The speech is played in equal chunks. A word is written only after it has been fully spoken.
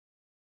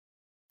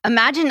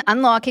Imagine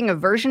unlocking a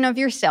version of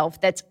yourself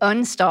that's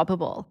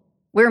unstoppable,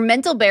 where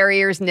mental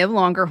barriers no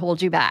longer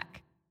hold you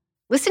back.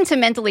 Listen to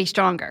Mentally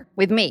Stronger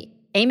with me,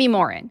 Amy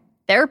Morin,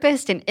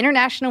 therapist and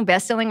international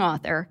best-selling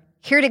author,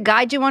 here to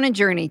guide you on a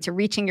journey to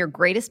reaching your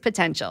greatest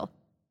potential.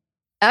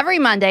 Every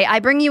Monday,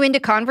 I bring you into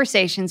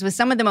conversations with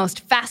some of the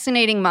most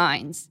fascinating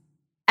minds.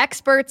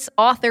 Experts,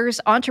 authors,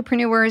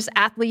 entrepreneurs,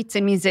 athletes,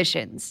 and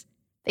musicians.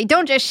 They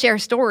don't just share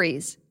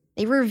stories.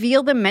 They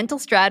reveal the mental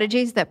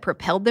strategies that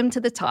propelled them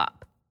to the top.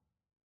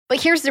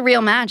 But here's the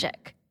real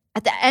magic.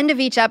 At the end of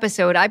each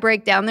episode, I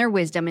break down their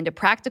wisdom into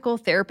practical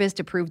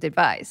therapist-approved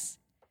advice.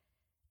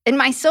 In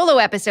my solo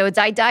episodes,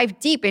 I dive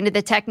deep into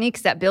the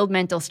techniques that build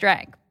mental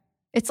strength.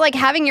 It's like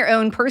having your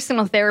own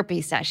personal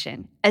therapy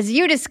session as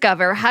you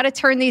discover how to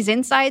turn these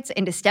insights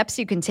into steps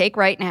you can take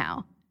right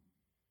now.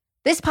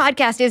 This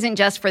podcast isn't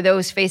just for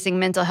those facing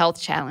mental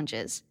health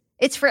challenges.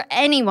 It's for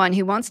anyone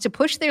who wants to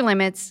push their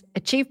limits,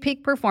 achieve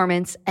peak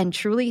performance, and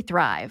truly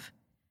thrive.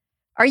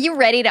 Are you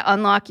ready to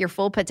unlock your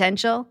full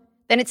potential?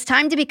 Then it's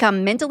time to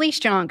become mentally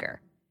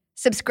stronger.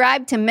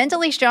 Subscribe to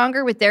Mentally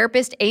Stronger with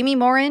therapist Amy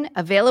Morin,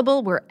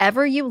 available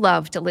wherever you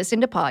love to listen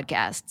to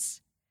podcasts.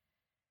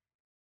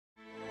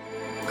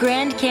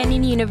 Grand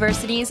Canyon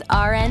University's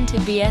RN to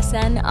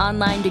BSN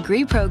online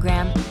degree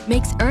program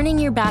makes earning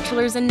your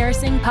bachelor's in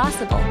nursing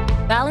possible.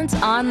 Balance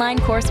online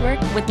coursework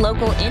with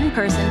local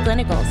in-person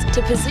clinicals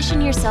to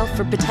position yourself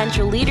for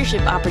potential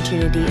leadership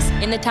opportunities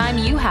in the time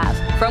you have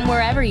from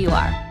wherever you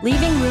are,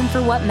 leaving room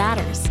for what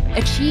matters.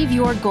 Achieve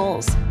your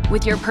goals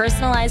with your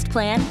personalized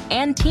plan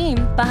and team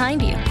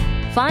behind you.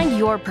 Find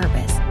your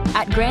purpose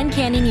at Grand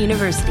Canyon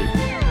University.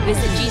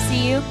 Visit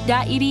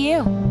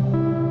gcu.edu.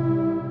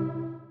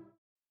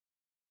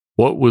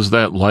 What Was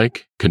That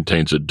Like?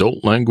 Contains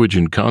adult language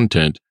and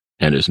content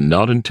and is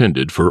not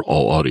intended for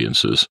all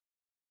audiences.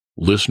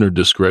 Listener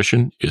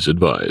discretion is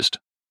advised.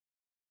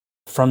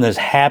 From this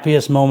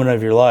happiest moment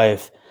of your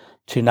life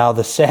to now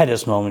the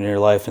saddest moment in your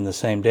life in the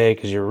same day,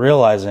 because you're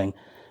realizing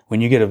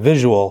when you get a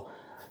visual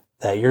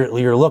that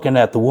you're looking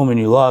at the woman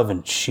you love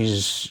and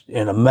she's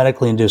in a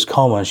medically induced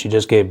coma and she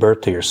just gave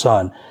birth to your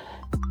son.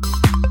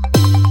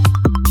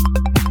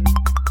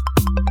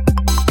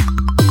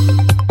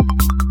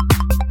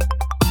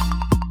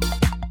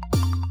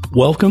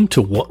 Welcome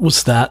to What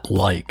Was That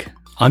Like?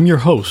 I'm your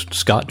host,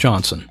 Scott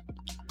Johnson.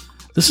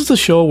 This is the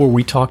show where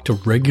we talk to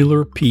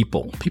regular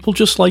people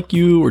just like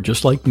you or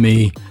just like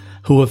me,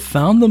 who have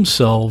found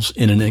themselves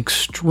in an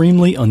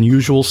extremely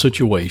unusual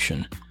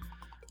situation.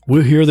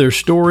 We'll hear their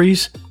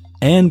stories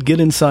and get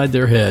inside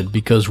their head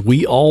because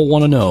we all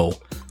want to know,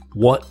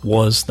 what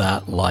was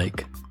that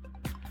like?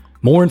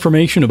 More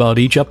information about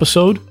each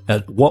episode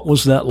at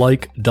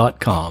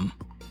whatwasthatlike.com.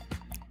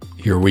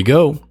 Here we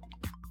go.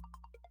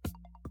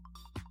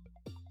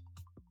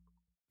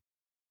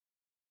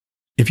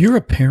 If you're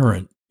a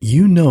parent,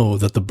 you know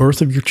that the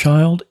birth of your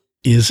child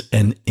is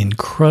an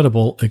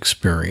incredible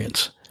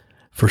experience.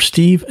 For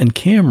Steve and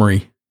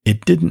Camry,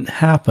 it didn't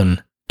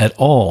happen at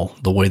all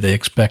the way they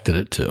expected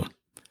it to.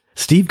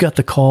 Steve got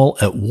the call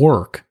at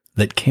work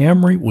that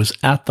Camry was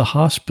at the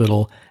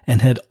hospital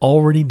and had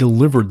already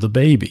delivered the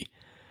baby.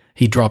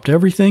 He dropped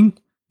everything,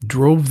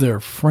 drove there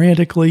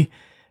frantically,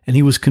 and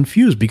he was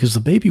confused because the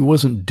baby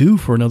wasn't due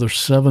for another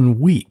 7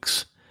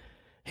 weeks.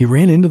 He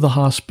ran into the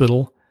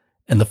hospital,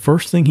 and the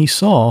first thing he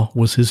saw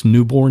was his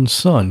newborn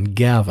son,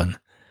 Gavin.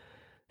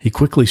 He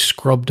quickly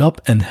scrubbed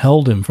up and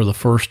held him for the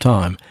first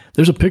time.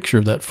 There's a picture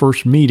of that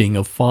first meeting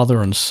of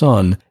father and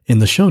son in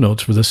the show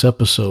notes for this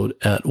episode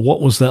at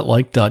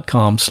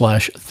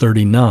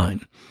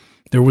whatwasthatlike.com/39.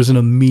 There was an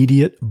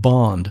immediate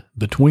bond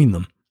between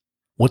them.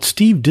 What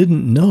Steve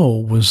didn't know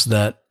was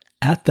that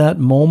at that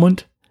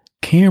moment,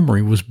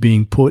 Camry was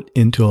being put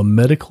into a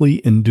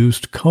medically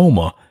induced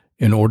coma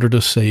in order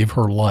to save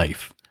her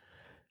life.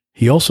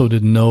 He also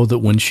didn't know that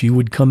when she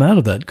would come out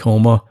of that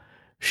coma,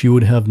 she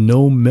would have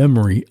no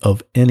memory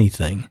of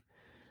anything.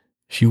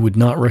 She would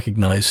not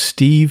recognize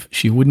Steve.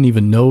 She wouldn't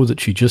even know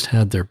that she just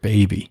had their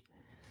baby.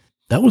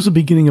 That was the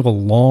beginning of a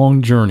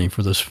long journey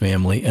for this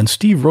family, and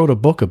Steve wrote a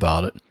book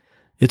about it.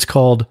 It's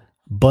called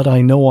But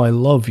I Know I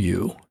Love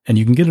You, and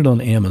you can get it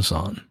on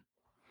Amazon.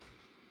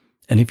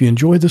 And if you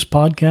enjoy this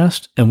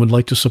podcast and would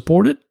like to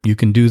support it, you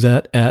can do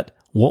that at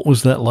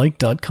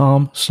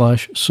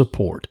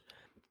whatwasthatlike.com/support.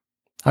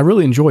 I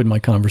really enjoyed my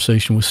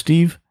conversation with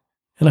Steve,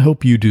 and I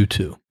hope you do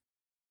too.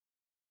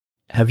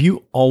 Have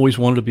you always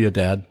wanted to be a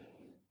dad?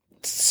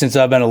 Since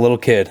I've been a little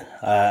kid,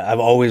 I've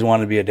always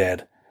wanted to be a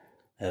dad.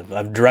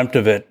 I've dreamt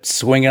of it,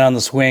 swinging on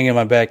the swing in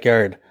my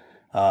backyard.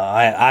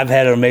 I've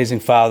had an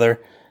amazing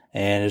father,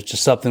 and it's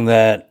just something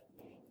that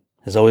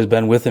has always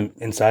been with him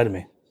inside of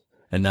me.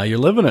 And now you're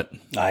living it.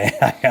 I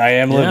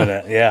am living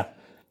it, yeah.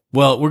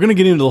 Well, we're going to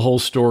get into the whole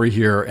story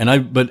here,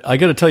 but I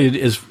got to tell you,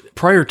 is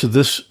prior to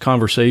this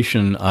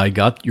conversation, I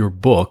got your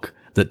book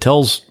that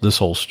tells this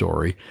whole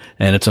story,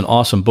 and it's an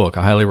awesome book.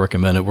 I highly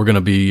recommend it. We're going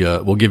to be,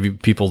 we'll give you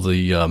people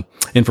the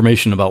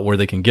information about where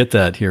they can get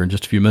that here in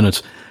just a few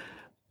minutes.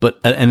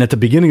 And at the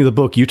beginning of the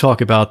book, you talk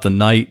about the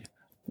night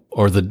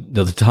or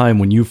the time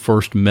when you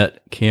first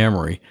met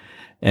Camry,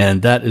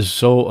 And that is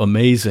so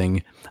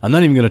amazing. I'm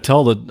not even going to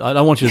tell I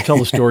don't want you to tell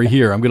the story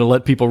here. I'm going to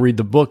let people read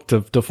the book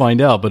to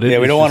find out. But we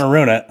don't want to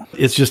ruin it.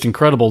 It's just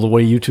incredible the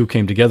way you two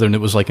came together, and it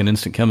was like an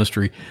instant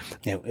chemistry.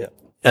 Yeah.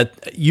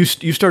 You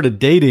started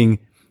dating,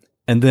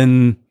 and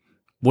then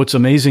what's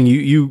amazing,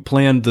 you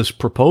planned this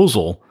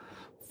proposal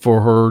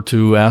for her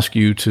to ask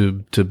you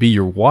to be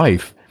your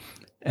wife.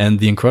 And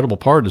the incredible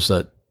part is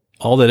that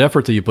all that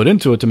effort that you put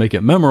into it to make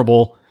it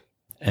memorable,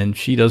 and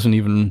she doesn't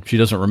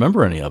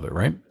remember any of it,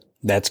 right?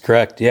 That's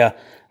correct. Yeah.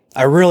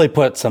 I really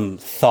put some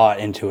thought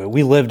into it.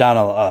 We lived on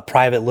a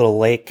private little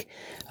lake.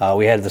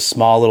 We had this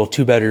small little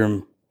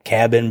 2-bedroom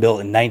cabin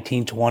built in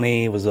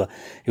 1920. It was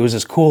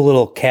this cool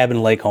little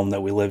cabin lake home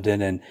that we lived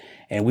in,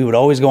 and we would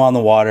always go on the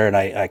water. And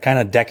I kind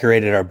of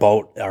decorated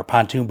our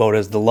pontoon boat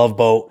as the Love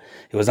Boat.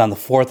 It was on the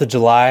 4th of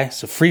July.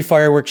 It's a free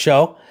fireworks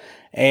show.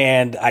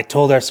 And I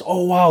told her,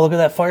 "Oh wow, look at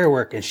that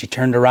firework!" And she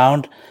turned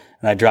around,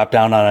 and I dropped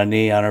down on a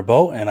knee on her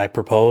boat, and I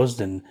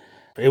proposed. And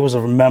it was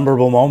a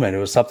memorable moment. It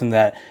was something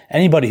that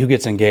anybody who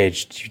gets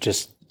engaged,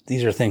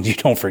 these are things you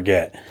don't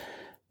forget.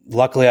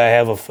 Luckily, I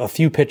have a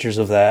few pictures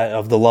of that,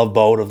 of the Love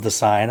Boat, of the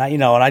sign,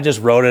 and I just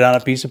wrote it on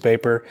a piece of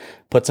paper,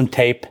 put some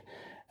tape,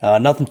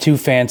 nothing too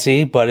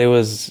fancy, but it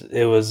was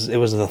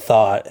the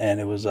thought,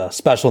 and it was a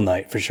special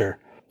night for sure.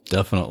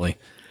 Definitely.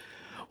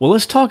 Well,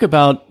 let's talk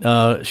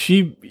about,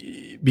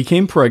 she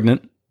became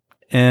pregnant,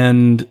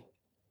 and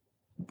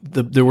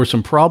there were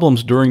some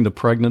problems during the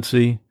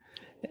pregnancy.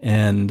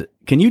 And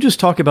can you just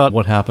talk about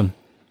what happened?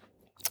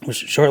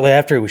 Shortly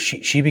after,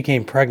 she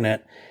became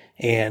pregnant,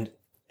 and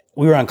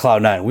we were on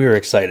cloud nine. We were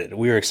excited.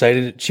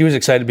 She was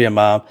excited to be a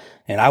mom,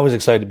 and I was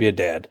excited to be a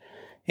dad.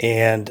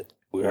 And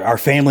our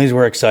families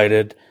were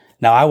excited.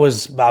 Now, I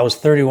was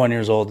 31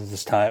 years old at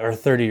this time, or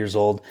 30 years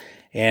old.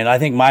 And I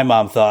think my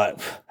mom thought,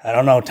 I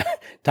don't know,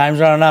 time's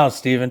running out,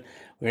 Stephen.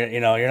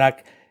 You're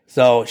not.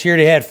 So she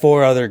already had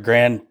 4 other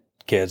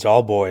grandkids,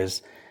 all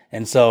boys.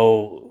 And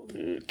so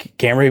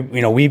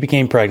Camry, we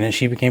became pregnant.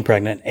 She became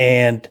pregnant.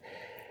 And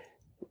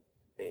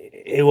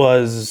it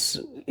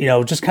was,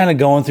 just kind of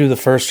going through the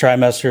first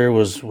trimester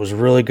was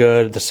really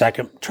good. The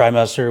second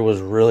trimester was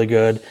really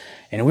good.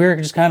 And we were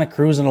just kind of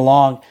cruising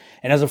along.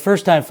 And as a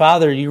first-time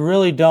father, you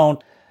really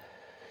don't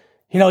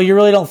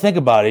think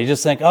about it. You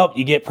just think, oh,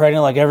 you get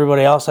pregnant like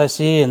everybody else I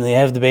see, and they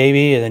have the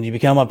baby, and then you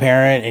become a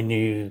parent, and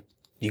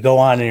you go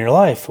on in your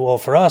life. Well,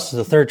 for us,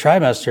 the third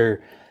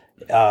trimester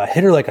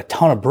hit her like a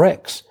ton of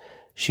bricks.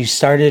 She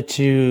started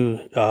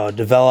to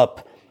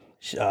develop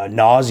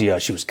nausea.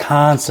 She was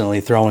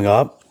constantly throwing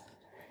up,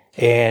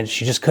 and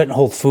she just couldn't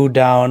hold food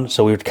down.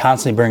 So we would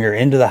constantly bring her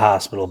into the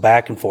hospital,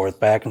 back and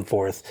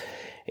forth.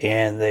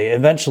 And they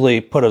eventually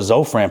put a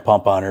Zofran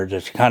pump on her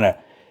to kind of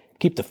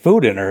keep the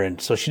food in her,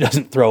 and so she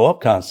doesn't throw up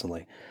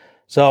constantly.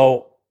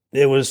 So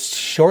it was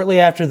shortly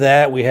after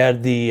that we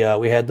had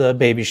the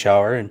baby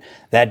shower, and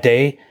that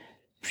day,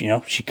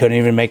 she couldn't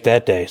even make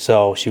that day.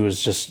 So she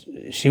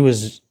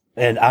was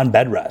on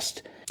bed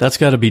rest. That's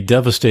got to be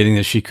devastating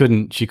that she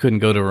couldn't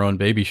go to her own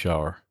baby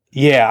shower.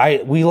 Yeah,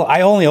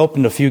 I only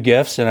opened a few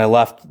gifts, and I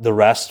left the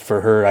rest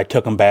for her. I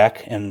took them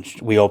back, and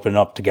we opened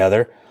up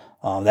together.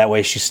 That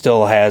way she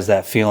still has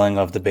that feeling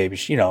of the baby,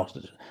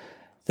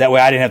 that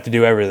way I didn't have to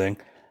do everything.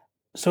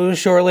 So it was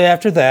shortly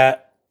after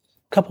that,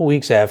 a couple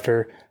weeks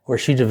after, where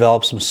she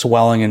developed some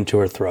swelling into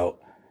her throat.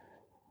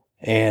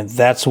 And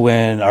that's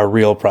when our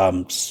real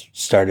problems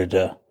started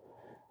to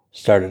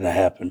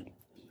happen.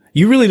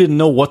 You really didn't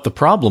know what the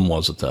problem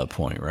was at that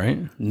point, right?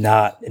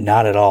 Not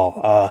at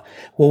all.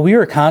 Well, we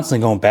were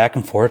constantly going back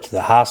and forth to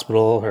the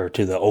hospital or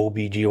to the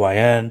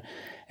OBGYN,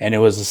 and it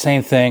was the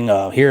same thing.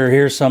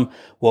 Here's some,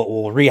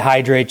 we'll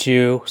rehydrate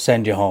you,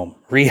 send you home.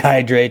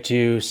 Rehydrate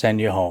you, send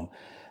you home.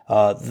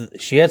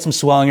 She had some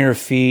swelling in her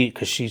feet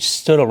because she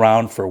stood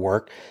around for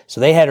work. So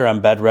they had her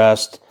on bed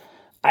rest.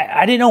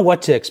 I didn't know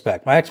what to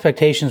expect. My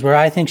expectations were,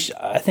 I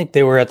think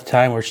they were at the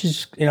time where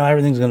she's,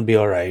 everything's going to be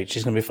all right.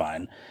 She's going to be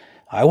fine.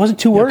 I wasn't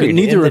too worried. But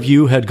neither of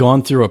you had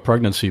gone through a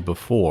pregnancy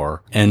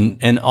before.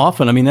 And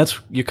often, that's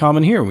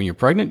common here. When you're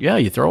pregnant,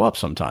 you throw up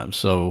sometimes.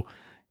 So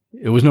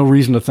it was no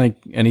reason to think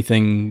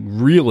anything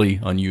really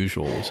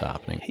unusual was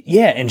happening.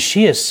 Yeah, and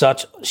she's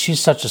such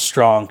a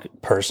strong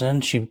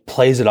person. She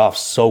plays it off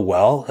so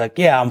well. Like,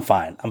 yeah, I'm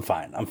fine.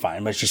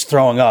 But she's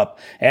throwing up.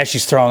 As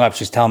she's throwing up,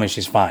 she's telling me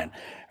she's fine.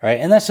 Right?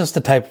 And that's just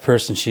the type of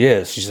person she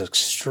is.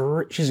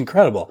 She's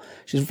incredible.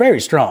 She's very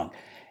strong.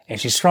 And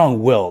she's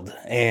strong-willed.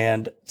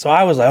 And so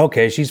I was like,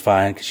 okay, she's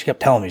fine, because she kept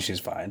telling me she's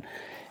fine.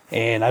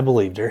 And I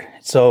believed her.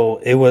 So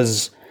it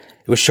was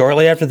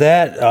shortly after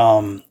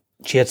that,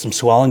 she had some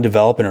swelling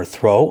develop in her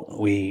throat.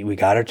 We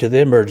got her to the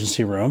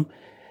emergency room.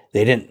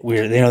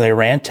 They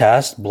ran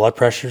tests. Blood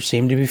pressure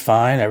seemed to be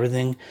fine.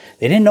 Everything.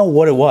 They didn't know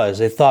what it was.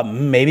 They thought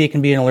maybe it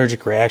can be an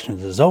allergic reaction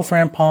to the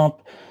Zofran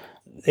pump.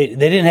 They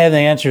didn't have the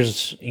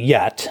answers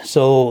yet.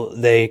 So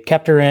they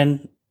kept her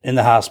in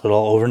the hospital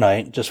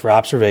overnight just for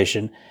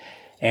observation.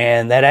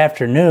 And that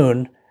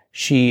afternoon,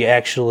 she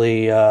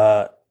actually,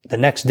 the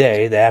next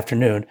day, the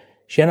afternoon,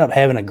 she ended up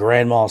having a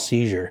grand mal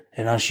seizure.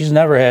 And she's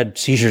never had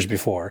seizures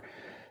before.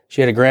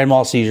 She had a grand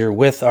mal seizure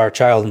with our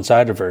child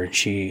inside of her.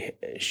 She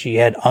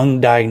had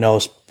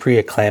undiagnosed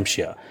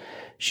preeclampsia.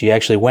 She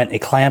actually went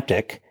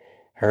eclamptic.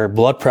 Her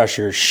blood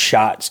pressure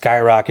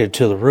skyrocketed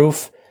to the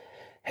roof.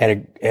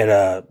 Had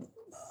a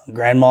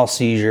grand mal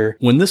seizure.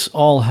 When this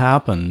all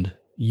happened,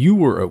 you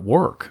were at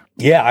work.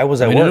 Yeah, I was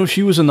at work. I know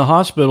she was in the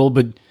hospital,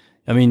 but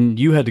I mean,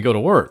 you had to go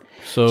to work.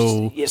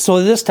 So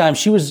this time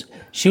she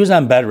was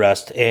on bed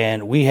rest,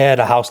 and we had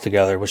a house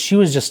together. But she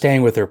was just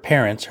staying with her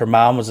parents. Her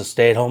mom was a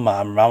stay-at-home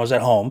mom. Her mom was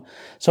at home,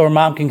 so her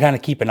mom can kind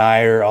of keep an eye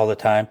on her all the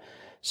time.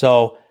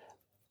 So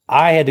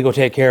I had to go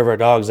take care of our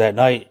dogs that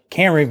night.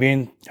 Camry,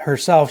 being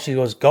herself, she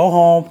goes, "Go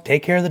home,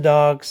 take care of the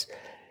dogs,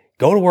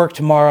 go to work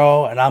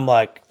tomorrow." And I'm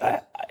like,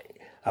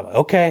 I'm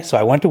okay. So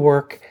I went to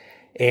work,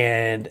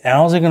 and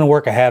I was going to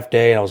work a half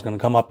day, and I was going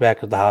to come up back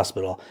to the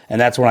hospital. And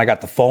that's when I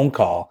got the phone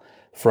call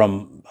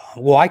from,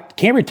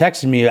 Camry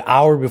texted me an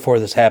hour before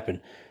this happened.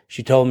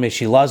 She told me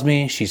she loves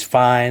me, she's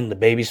fine, the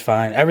baby's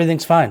fine,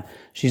 everything's fine,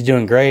 she's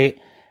doing great.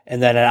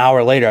 And then an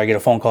hour later, I get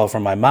a phone call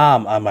from my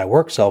mom on my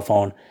work cell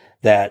phone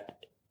that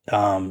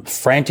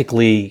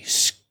frantically,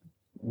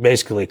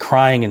 basically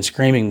crying and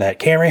screaming that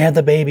Camry had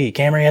the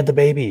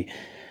baby.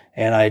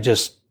 And I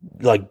just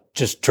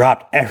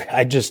dropped.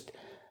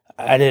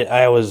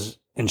 I was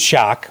in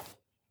shock,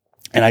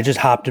 and I just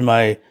hopped in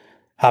my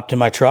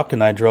truck,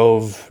 and I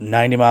drove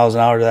 90 miles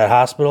an hour to that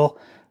hospital.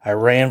 I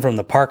ran from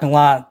the parking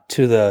lot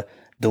to the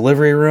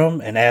delivery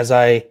room, and as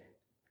I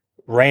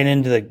ran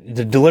into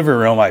the delivery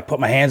room, I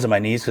put my hands on my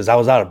knees because I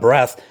was out of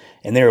breath,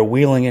 and they were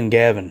wheeling in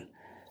Gavin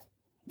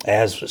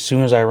as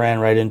soon as I ran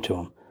right into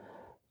him.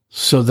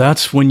 So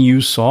that's when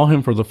you saw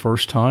him for the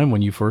first time,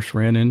 when you first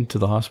ran into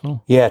the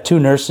hospital? Yeah, 2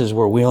 nurses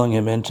were wheeling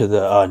him into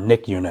the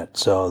NIC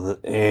unit.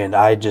 And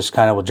I just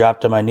kind of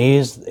dropped to my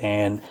knees,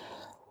 and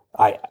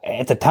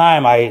at the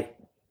time, I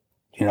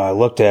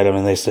looked at him,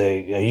 and they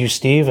say, "Are you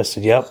Steve?" I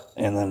said, "Yep."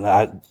 And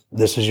then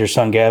 "This is your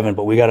son, Gavin,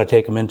 but we got to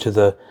take him into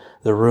the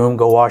room.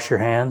 Go wash your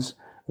hands.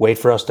 Wait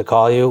for us to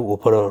call you. We'll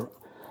put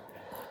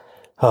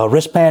a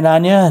wristband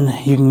on you,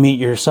 and you can meet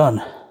your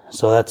son."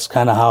 So that's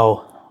kind of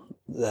how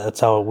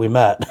we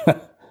met.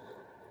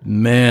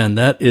 Man,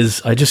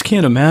 I just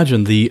can't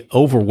imagine the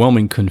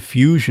overwhelming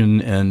confusion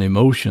and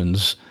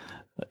emotions.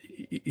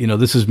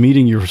 This is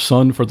meeting your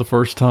son for the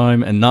first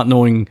time and not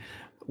knowing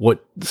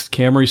what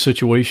Camry's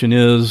situation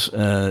is,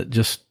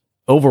 just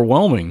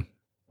overwhelming.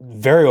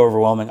 Very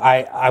overwhelming.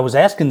 I was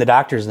asking the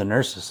doctors and the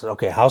nurses,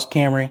 "Okay, how's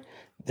Camry?"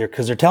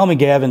 Because they're telling me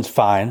Gavin's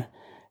fine.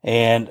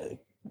 And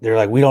they're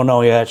like, "We don't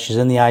know yet. She's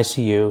in the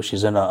ICU.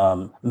 She's in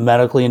a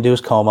medically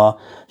induced coma.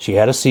 She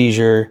had a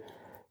seizure.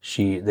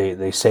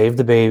 They saved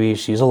the baby.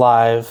 She's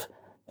alive."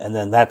 And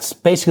then that's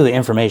basically the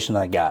information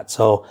I got.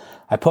 So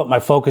I put my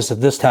focus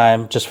at this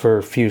time just for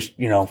a few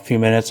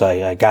minutes.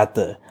 I got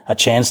a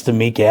chance to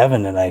meet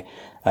Gavin, and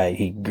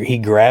he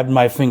grabbed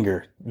my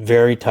finger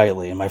very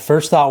tightly. And my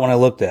first thought when I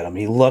looked at him,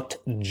 he looked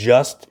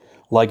just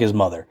like his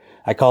mother.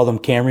 I called him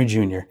Camry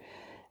Jr.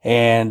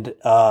 And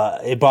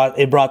it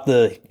brought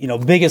the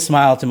biggest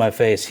smile to my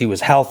face. He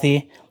was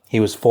healthy. He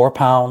was 4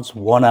 pounds,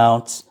 1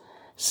 ounce.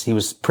 He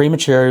was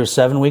premature. He was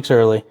 7 weeks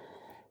early,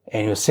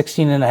 and he was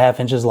 16.5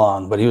 inches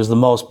long. But he was the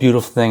most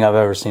beautiful thing I've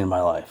ever seen in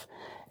my life,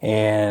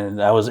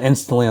 and I was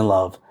instantly in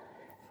love.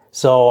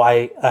 So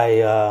I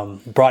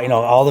brought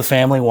all the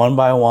family one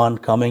by one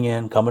coming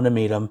to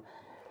meet him.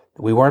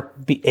 We weren't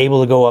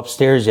able to go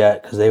upstairs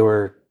yet because they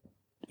were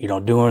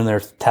doing their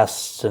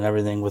tests and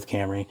everything with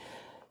Camry.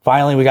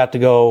 Finally, we got to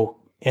go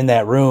in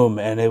that room,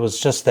 and it was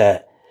just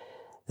that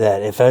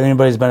if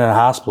anybody's been in a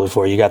hospital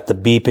before, you got the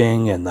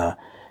beeping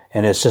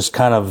and it's just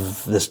kind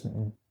of this,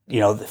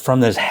 from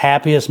this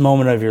happiest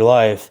moment of your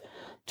life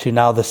to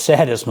now the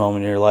saddest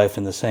moment of your life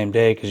in the same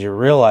day, because you're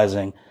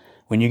realizing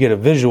when you get a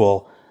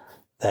visual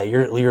that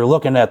you're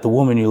looking at the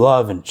woman you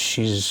love, and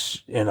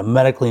she's in a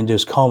medically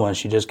induced coma, and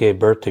she just gave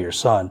birth to your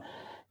son.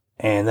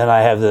 And then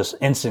I have this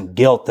instant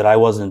guilt that I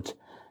wasn't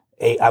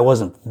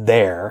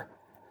there,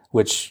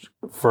 which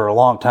for a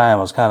long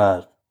time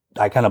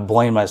I kind of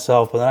blamed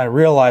myself. But then I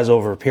realized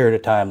over a period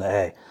of time that,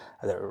 hey,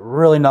 there's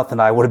really nothing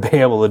I would have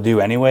been able to do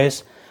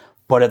anyways.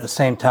 But at the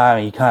same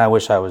time, you kind of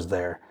wish I was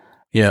there.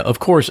 Yeah, of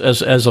course,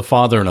 as a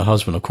father and a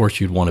husband, of course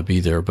you'd want to be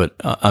there. But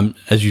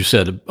as you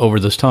said, over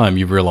this time,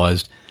 you've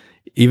realized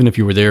even if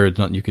you were there, it's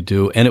nothing you could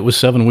do. And it was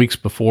 7 weeks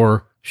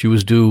before she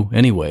was due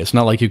anyway. It's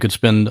not like you could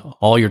spend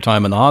all your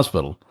time in the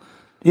hospital.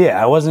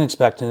 Yeah, I wasn't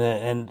expecting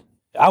it. And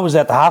I was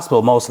at the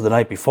hospital most of the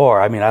night before.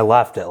 I mean, I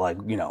left at it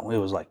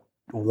was like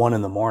 1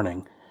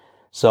 a.m.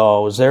 So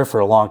I was there for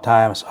a long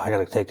time. So I got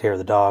to take care of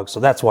the dog. So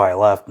that's why I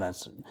left.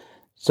 That's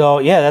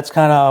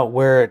kind of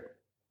where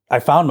I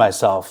found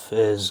myself,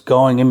 is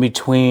going in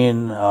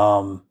between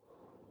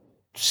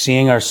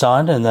seeing our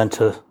son and then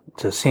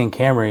to seeing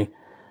Camry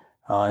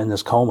in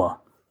this coma.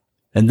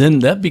 And then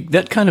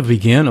that kind of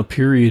began a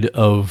period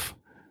of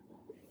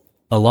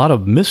a lot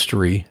of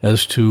mystery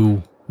as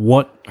to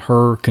what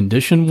her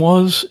condition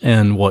was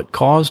and what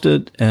caused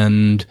it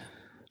and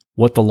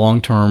what the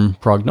long-term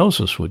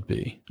prognosis would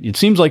be. It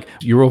seems like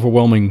your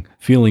overwhelming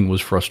feeling was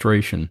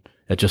frustration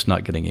at just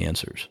not getting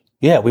answers.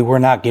 Yeah, we were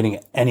not getting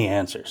any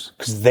answers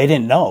because they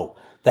didn't know.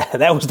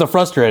 That was the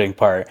frustrating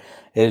part,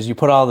 is you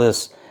put all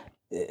this,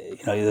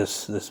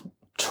 this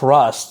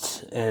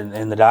trust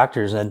in the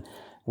doctors, and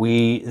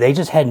they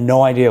just had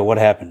no idea what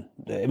happened.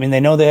 I mean,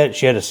 they know that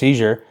she had a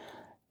seizure.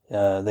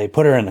 They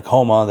put her in a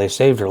coma. They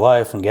saved her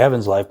life and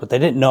Gavin's life, but they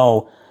didn't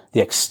know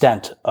the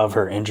extent of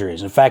her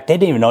injuries. In fact, they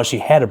didn't even know she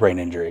had a brain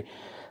injury.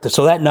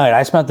 So that night,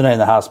 I spent the night in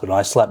the hospital.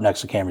 I slept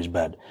next to Camry's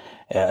bed,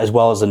 as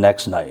well as the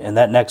next night. And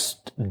that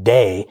next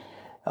day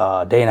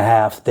and a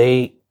half,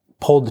 they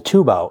pulled the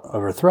tube out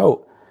of her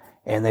throat,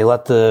 and they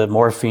let the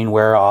morphine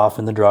wear off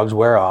and the drugs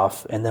wear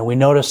off. And then we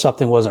noticed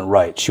something wasn't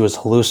right. She was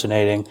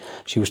hallucinating.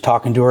 She was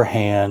talking to her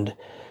hand.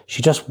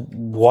 She just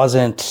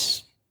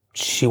wasn't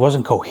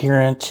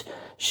coherent.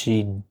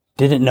 She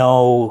didn't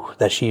know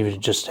that she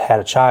just had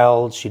a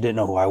child. She didn't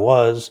know who I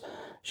was.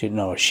 She didn't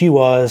know who she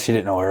was. She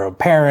didn't know her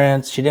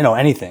parents. She didn't know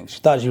anything. She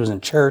thought she was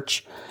in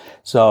church.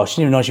 So she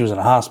didn't even know she was in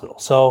a hospital.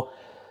 So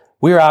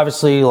we were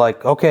obviously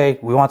like, okay,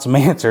 we want some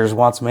answers.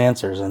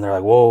 And they're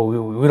like, whoa,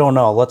 we don't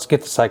know. Let's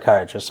get the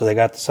psychiatrist. So they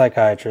got the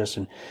psychiatrist,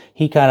 and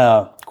he kind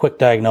of quick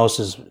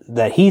diagnoses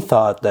that he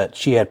thought that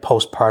she had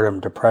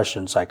postpartum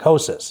depression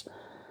psychosis.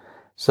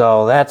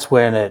 So that's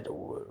when we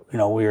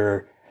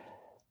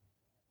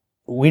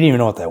didn't even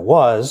know what that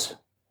was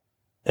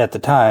at the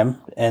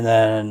time. And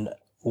then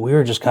we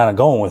were just kind of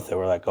going with it.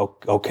 We're like,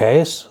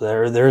 okay,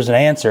 so there's an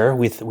answer.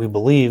 We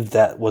believed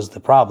that was the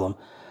problem.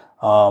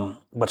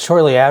 But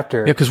shortly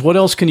after... Yeah, because what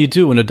else can you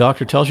do when a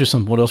doctor tells you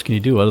something? What else can you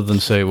do other than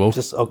say, well,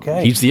 just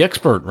okay, he's the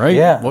expert, right?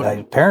 Yeah,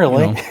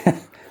 apparently.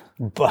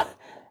 But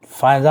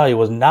finds out he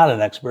was not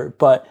an expert.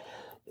 But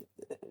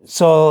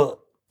so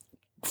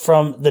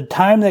from the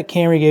time that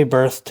Camry gave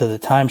birth to the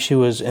time she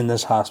was in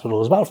this hospital, it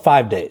was about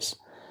 5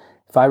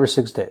 or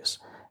 6 days.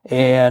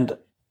 And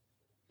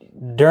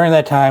during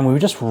that time, we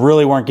just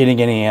really weren't getting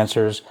any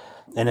answers.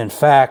 And in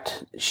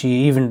fact,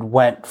 she even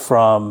went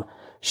from...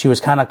 She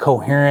was kind of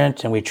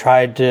coherent, and we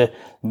tried to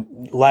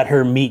let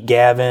her meet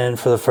Gavin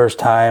for the first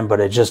time, but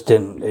it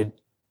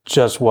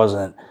just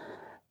wasn't,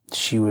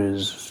 she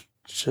was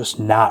just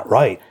not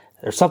right.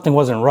 Something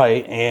wasn't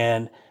right,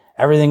 and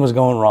everything was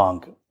going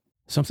wrong.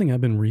 Something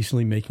I've been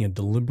recently making a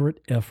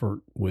deliberate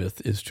effort with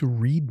is to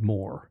read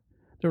more.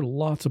 There are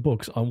lots of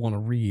books I want to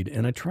read,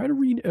 and I try to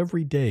read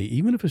every day,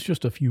 even if it's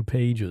just a few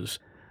pages.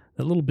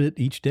 That little bit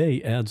each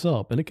day adds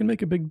up, and it can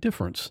make a big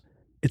difference.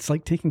 It's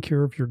like taking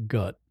care of your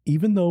gut.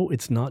 Even though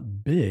it's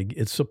not big,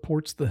 it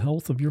supports the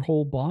health of your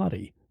whole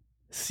body.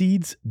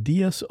 Seed's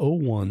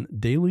DS-01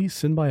 Daily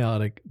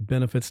Synbiotic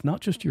benefits not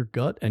just your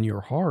gut and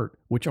your heart,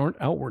 which aren't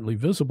outwardly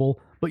visible,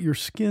 but your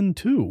skin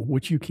too,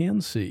 which you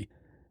can see.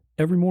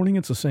 Every morning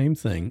it's the same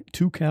thing,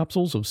 2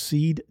 capsules of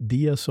Seed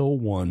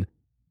DS-01.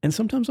 And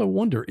sometimes I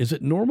wonder, is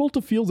it normal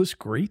to feel this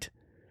great?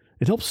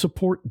 It helps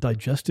support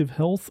digestive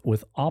health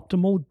with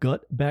optimal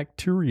gut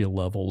bacteria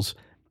levels,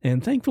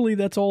 and thankfully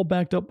that's all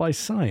backed up by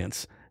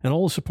science. And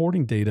all the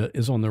supporting data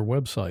is on their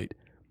website.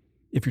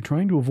 If you're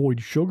trying to avoid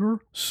sugar,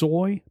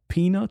 soy,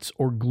 peanuts,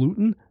 or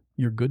gluten,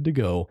 you're good to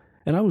go.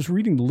 And I was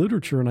reading the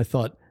literature and I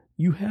thought,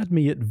 you had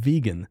me at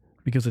vegan,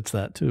 because it's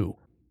that too.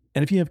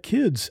 And if you have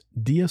kids,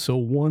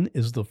 DS-01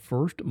 is the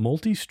first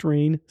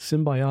multi-strain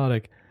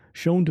symbiotic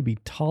shown to be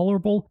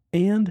tolerable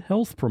and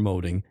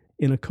health-promoting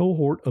in a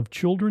cohort of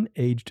children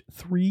aged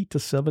 3 to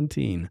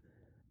 17.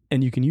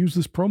 And you can use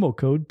this promo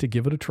code to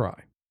give it a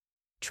try.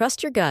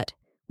 Trust your gut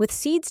with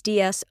Seed's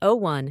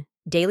DS-01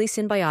 Daily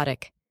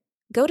Synbiotic.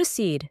 Go to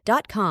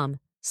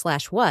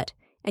seed.com/what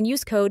and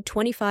use code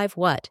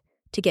 25what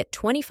to get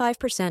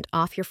 25%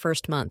 off your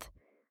first month.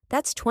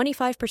 That's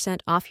 25%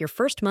 off your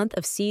first month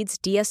of Seed's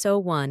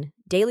DS-01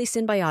 Daily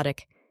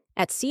Synbiotic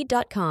at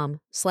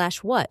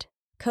seed.com/what,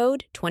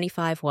 code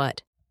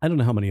 25what. I don't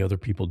know how many other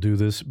people do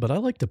this, but I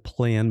like to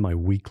plan my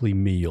weekly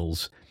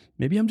meals.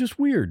 Maybe I'm just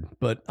weird,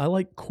 but I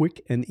like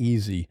quick and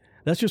easy.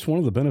 That's just one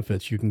of the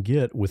benefits you can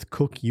get with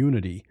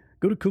CookUnity.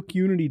 Go to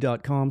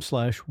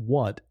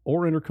cookunity.com/what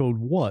or enter code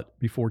WHAT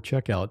before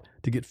checkout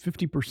to get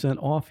 50%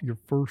 off your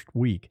first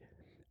week.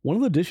 One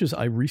of the dishes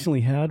I recently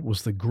had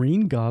was the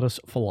Green Goddess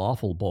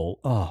Falafel Bowl.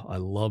 Oh, I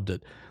loved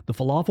it. The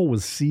falafel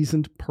was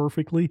seasoned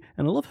perfectly,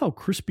 and I love how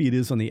crispy it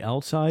is on the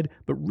outside,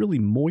 but really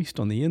moist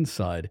on the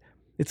inside.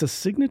 It's a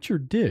signature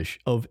dish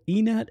of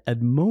Einat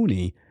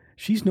Admoni.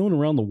 She's known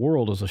around the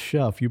world as a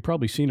chef. You've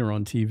probably seen her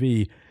on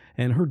TV.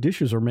 And her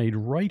dishes are made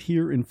right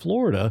here in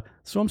Florida,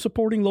 so I'm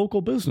supporting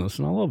local business,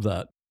 and I love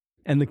that.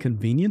 And the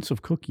convenience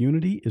of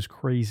CookUnity is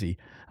crazy.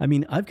 I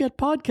mean, I've got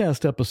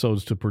podcast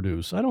episodes to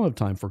produce. I don't have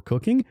time for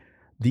cooking.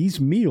 These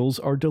meals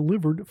are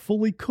delivered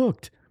fully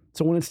cooked.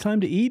 So when it's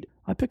time to eat,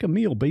 I pick a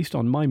meal based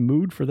on my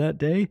mood for that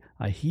day,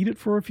 I heat it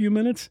for a few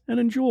minutes, and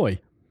enjoy.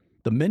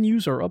 The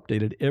menus are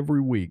updated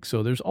every week,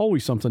 so there's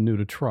always something new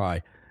to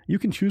try. You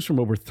can choose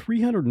from over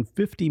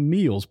 350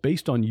 meals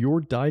based on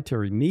your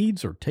dietary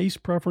needs or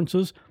taste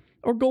preferences,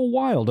 or go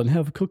wild and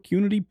have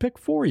CookUnity pick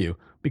for you,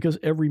 because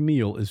every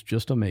meal is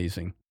just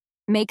amazing.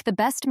 Make the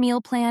best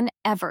meal plan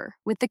ever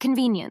with the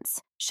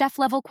convenience,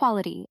 chef-level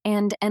quality,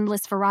 and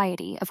endless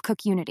variety of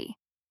CookUnity.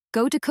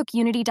 Go to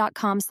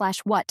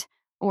cookunity.com/what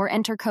or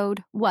enter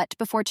code WHAT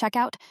before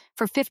checkout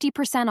for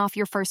 50% off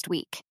your first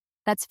week.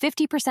 That's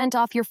 50%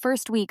 off your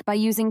first week by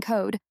using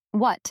code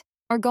WHAT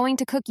or going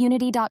to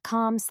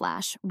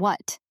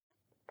cookunity.com/what.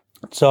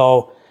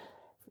 So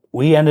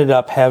we ended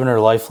up having her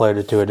life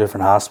flighted to a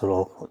different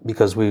hospital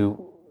because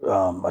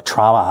a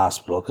trauma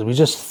hospital, because we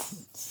just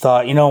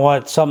thought, you know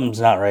what, something's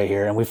not right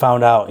here. And we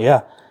found out,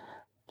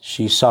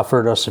 she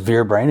suffered a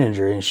severe brain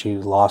injury and she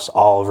lost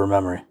all of her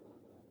memory.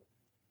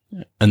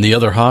 And the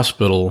other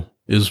hospital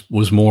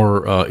was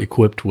more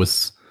equipped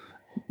with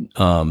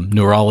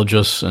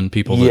neurologists and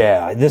people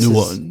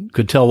that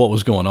could tell what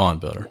was going on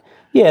better.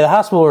 Yeah, the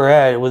hospital we're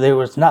at, they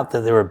was not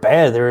that they were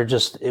bad.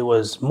 It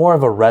was more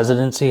of a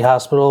residency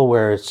hospital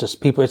where it's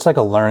just people. It's like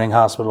a learning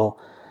hospital.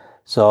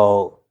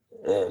 So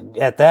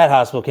at that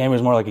hospital, Camry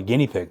was more like a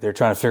guinea pig. They're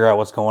trying to figure out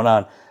what's going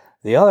on.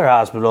 The other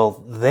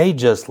hospital, they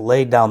just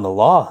laid down the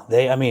law.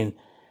 They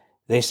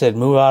said,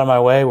 move out of my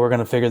way. We're going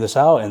to figure this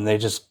out. And they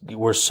just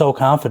were so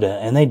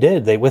confident. And they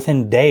did.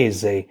 Within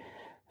days, they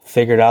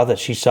figured out that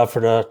she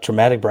suffered a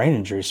traumatic brain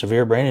injury,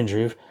 severe brain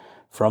injury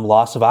from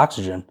loss of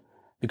oxygen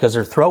because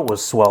her throat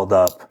was swelled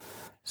up.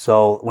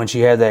 So when she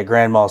had that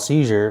grand mal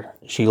seizure,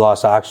 she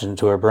lost oxygen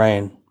to her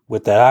brain.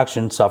 With that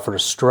oxygen, suffered a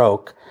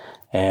stroke.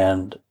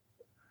 And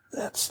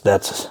that's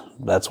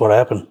what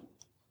happened.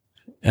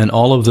 And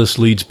all of this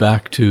leads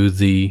back to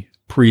the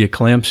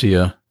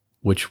preeclampsia,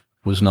 which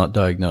was not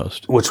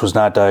diagnosed. Which was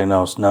not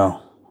diagnosed,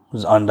 no. It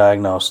was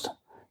undiagnosed.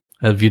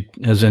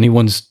 Has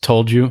anyone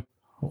told you,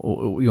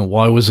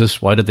 why was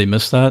this? Why did they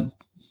miss that?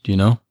 Do you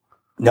know?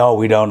 No,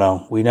 we don't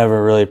know. We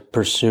never really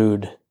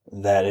pursued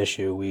that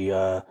issue. We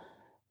had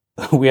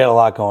a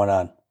lot going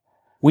on.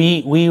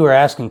 We were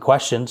asking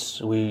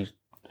questions. We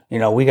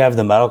have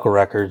the medical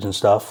records and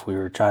stuff. We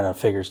were trying to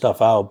figure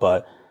stuff out,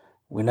 but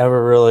we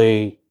never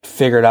really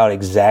figured out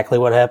exactly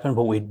what happened.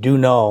 But we do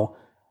know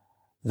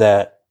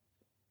that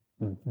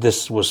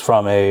this was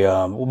from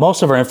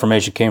most of our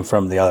information came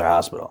from the other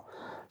hospital.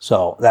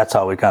 So that's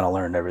how we kind of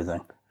learned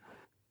everything.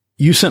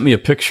 You sent me a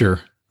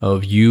picture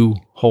of you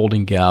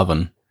holding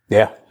Gavin.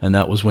 Yeah. And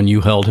that was when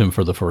you held him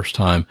for the first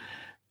time.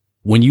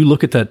 When you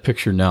look at that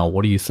picture now,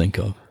 what do you think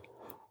of?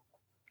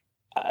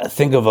 I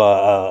think of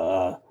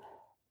a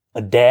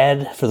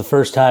dad for the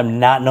first time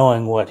not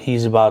knowing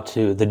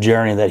the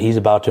journey that he's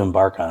about to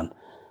embark on.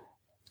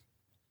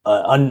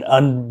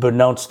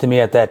 Unbeknownst to me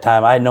at that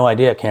time, I had no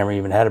idea Camry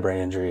even had a brain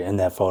injury in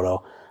that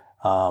photo.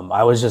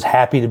 I was just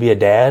happy to be a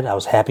dad. I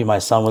was happy my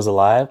son was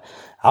alive.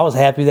 I was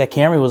happy that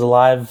Camry was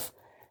alive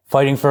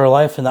fighting for her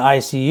life in the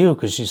ICU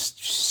because she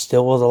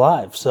still was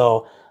alive.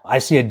 So I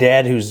see a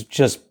dad who's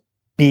just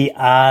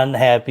beyond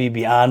happy,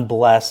 beyond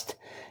blessed,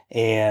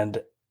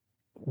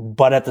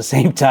 but at the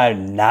same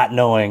time not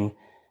knowing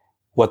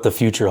what the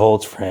future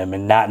holds for him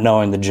and not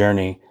knowing the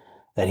journey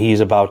that he's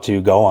about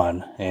to go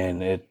on.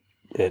 And it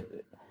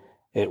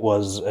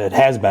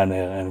has been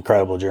an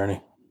incredible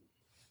journey.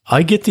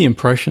 I get the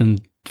impression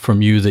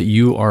from you that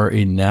you are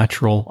a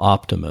natural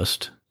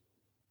optimist.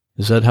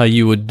 Is that how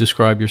you would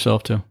describe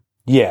yourself too?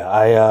 Yeah,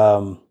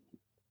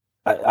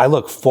 I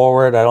look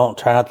forward. I don't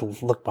try not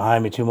to look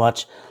behind me too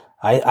much.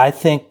 I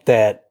think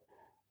that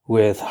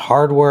with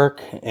hard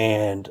work,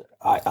 and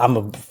I'm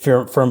a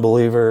firm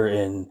believer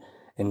in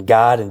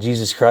God and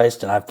Jesus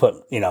Christ, and I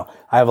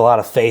have a lot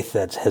of faith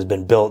that has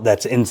been built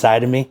that's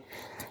inside of me,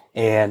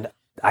 and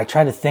I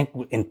try to think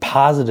in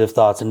positive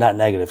thoughts and not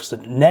negative. So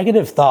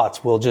negative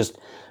thoughts will just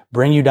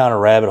bring you down a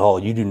rabbit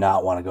hole you do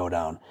not want to go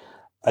down.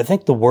 I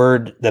think the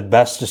word that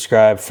best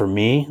described for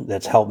me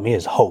that's helped me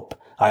is hope.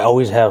 I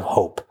always have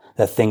hope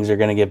that things are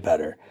going to get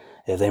better.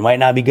 If they might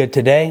not be good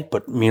today,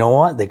 but you know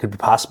what? They could be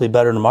possibly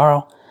better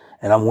tomorrow.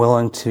 And I'm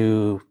willing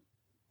to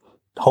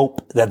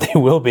hope that they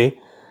will be.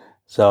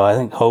 So I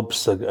think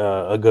hope's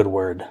a good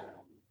word.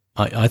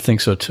 I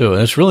think so too.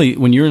 And it's really,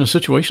 when you're in a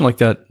situation like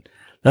that,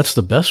 that's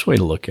the best way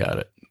to look at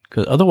it.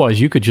 Because otherwise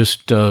you could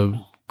just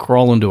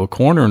crawl into a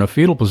corner in a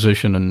fetal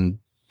position and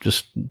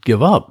just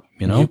give up,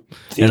 and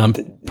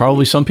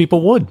probably some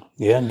people would.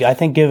 Yeah, I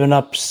think giving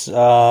up's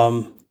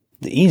the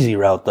easy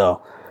route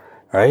though,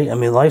 right? I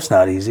mean, life's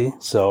not easy.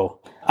 So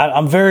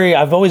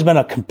I've always been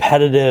a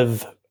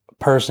competitive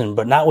person,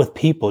 but not with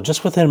people,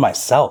 just within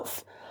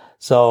myself.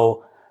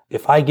 So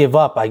if I give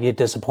up, I get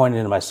disappointed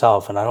in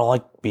myself, and I don't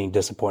like being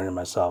disappointed in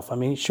myself. I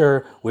mean,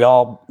 sure, we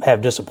all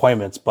have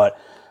disappointments, but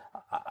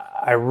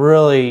I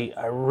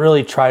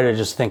really try to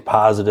just think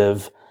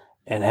positive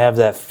and have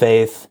that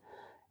faith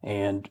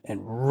and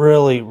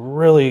really,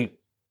 really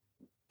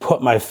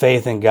put my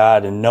faith in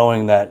God and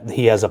knowing that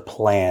He has a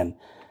plan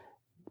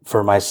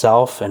for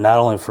myself, and not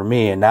only for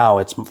me, and now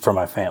it's for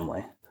my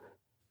family.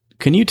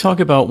 Can you talk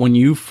about when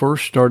you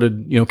first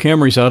started,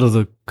 Camry's out of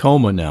the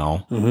coma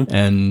now, mm-hmm.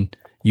 and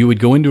you would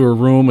go into her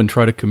room and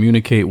try to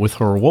communicate with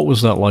her. What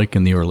was that like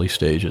in the early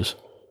stages?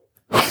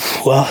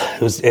 Well,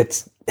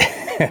 it's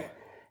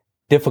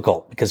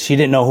difficult because she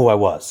didn't know who I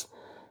was.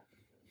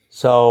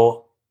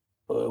 So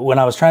when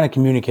I was trying to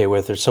communicate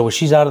with her, so when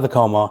she's out of the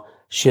coma,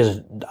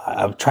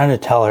 I'm trying to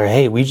tell her,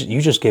 hey,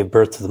 you just gave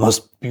birth to the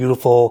most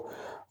beautiful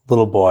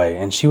little boy.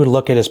 And she would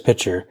look at his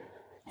picture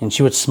and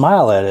she would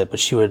smile at it, but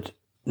she would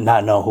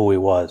not know who he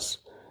was.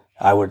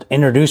 I would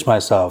introduce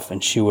myself,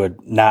 and she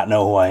would not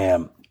know who I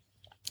am.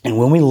 And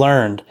when we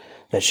learned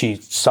that she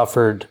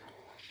suffered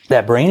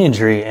that brain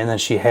injury and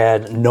that she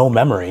had no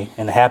memory,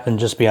 and it happened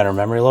just beyond her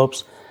memory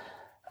lobes,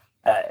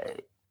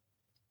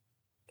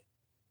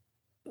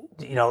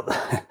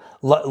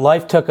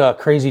 life took a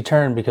crazy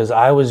turn, because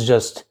I was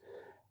just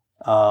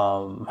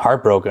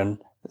heartbroken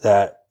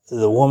that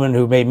the woman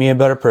who made me a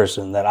better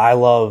person, that I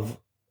love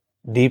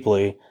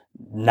deeply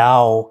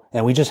now,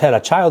 and we just had a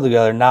child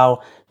together,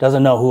 now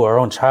doesn't know who our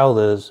own child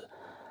is,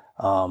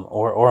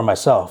 or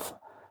myself.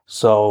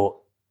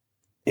 So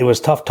it was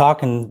tough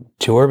talking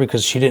to her,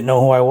 because she didn't know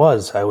who I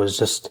was. I was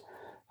just,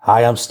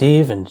 hi, I'm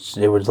Steve, and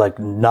it was like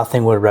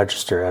nothing would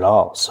register at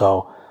all.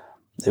 So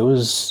it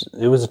was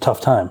a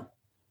tough time.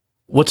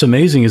 What's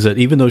amazing is that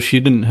even though she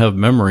didn't have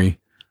memory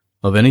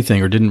of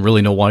anything or didn't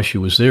really know why she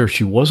was there,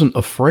 she wasn't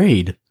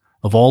afraid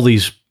of all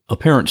these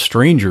apparent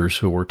strangers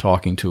who were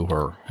talking to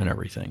her and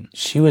everything.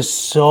 She was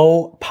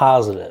so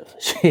positive.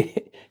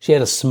 She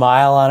had a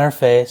smile on her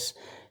face.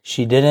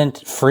 She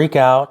didn't freak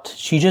out.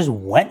 She just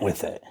went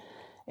with it.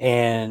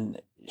 And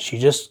she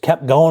just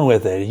kept going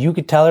with it. You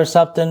could tell her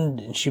something,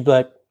 and she'd be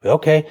like,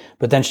 okay.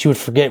 But then she would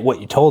forget what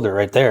you told her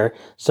right there.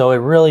 So it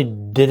really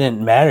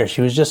didn't matter.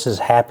 She was just this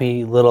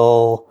happy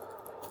little,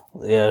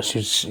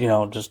 she's,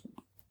 just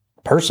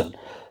person.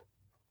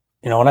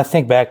 When I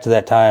think back to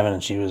that time,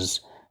 and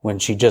when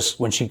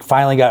she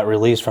finally got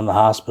released from the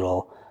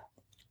hospital,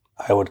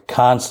 I would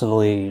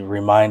constantly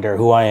remind her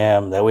who I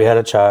am, that we had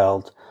a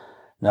child.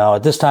 Now,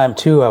 at this time,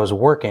 too, I was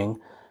working.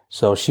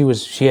 So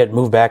she had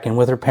moved back in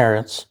with her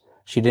parents.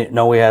 She didn't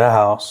know we had a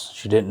house.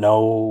 She didn't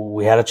know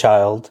we had a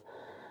child.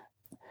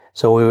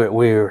 So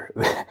we were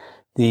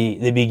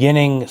the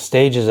beginning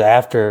stages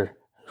after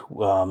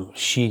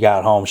she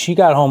got home. She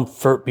got home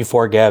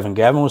before Gavin.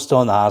 Gavin was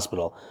still in the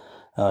hospital.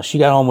 She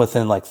got home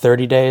within like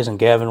 30 days, and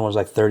Gavin was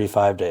like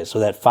 35 days. So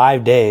that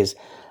 5 days,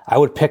 I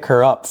would pick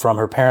her up from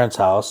her parents'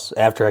 house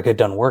after I got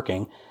done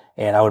working,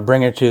 and I would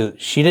bring her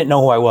she didn't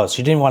know who I was.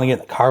 She didn't want to get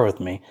in the car with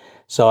me.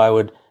 So I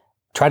would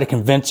try to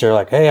convince her,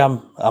 like, hey,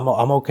 I'm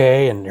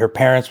okay. And her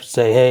parents would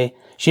say, hey.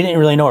 She didn't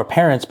really know her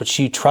parents, but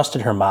she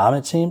trusted her mom,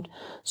 it seemed.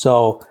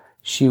 So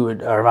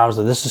her mom was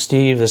like, this is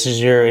Steve,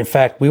 in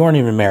fact, we weren't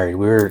even married.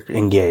 We were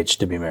engaged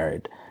to be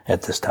married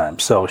at this time.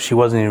 So she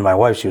wasn't even my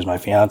wife. She was my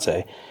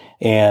fiance.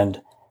 And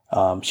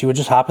she would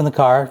just hop in the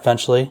car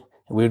eventually.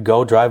 We would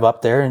go drive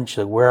up there, and she's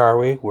like, where are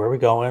we? Where are we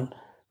going?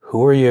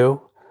 Who are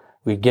you?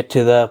 We'd get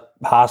to the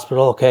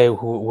hospital. Okay,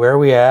 where are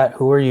we at?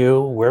 Who are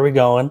you? Where are we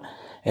going?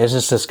 And it's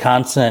just this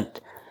constant,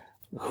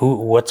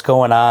 what's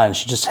going on?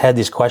 She just had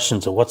these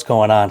questions of what's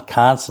going on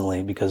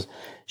constantly, because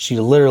she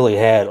literally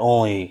had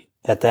only,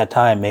 at that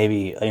time,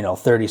 maybe,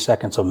 30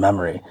 seconds of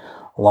memory,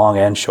 long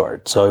and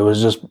short. So it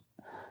was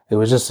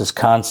just this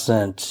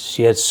constant,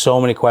 she had so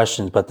many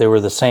questions, but they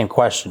were the same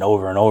question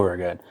over and over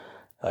again.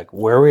 Like,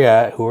 where are we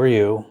at? Who are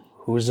you?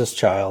 Who is this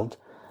child?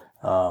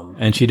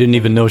 And she didn't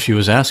even know she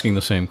was asking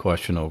the same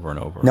question over and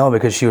over. No,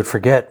 because she would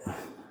forget.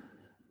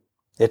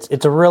 It's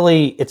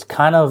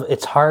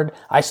hard.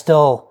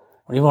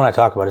 Even when I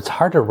talk about it, it's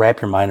hard to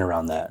wrap your mind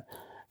around that.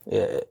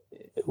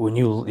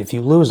 If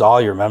you lose all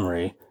your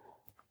memory,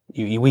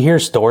 we hear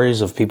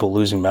stories of people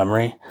losing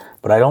memory,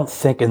 but I don't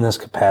think in this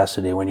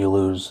capacity when you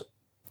lose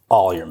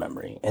all your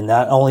memory. And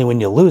not only when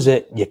you lose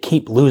it, you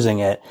keep losing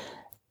it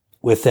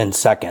within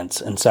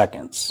seconds and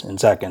seconds and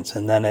seconds.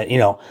 And then,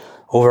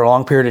 over a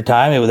long period of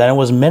time, then it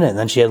was a minute. And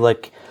then she had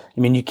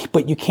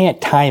but you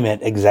can't time it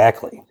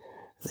exactly.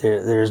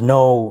 There's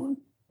no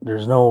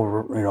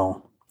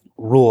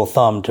rule of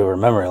thumb to her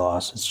memory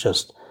loss. It's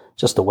just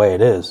the way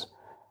it is.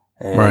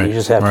 And right, you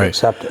just have to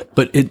accept it.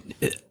 But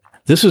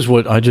this is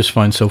what I just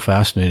find so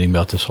fascinating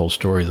about this whole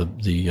story,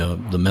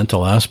 the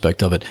mental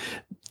aspect of it.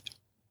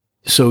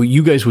 So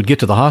you guys would get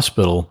to the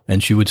hospital,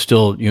 and she would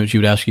still, she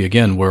would ask you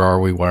again, where are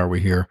we? Why are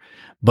we here?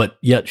 But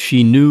yet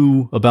she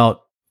knew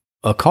about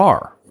a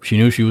car. She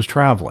knew she was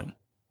traveling.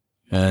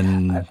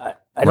 And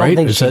I don't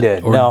think she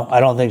did. No, I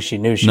don't think she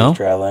knew she was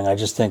traveling. I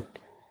just think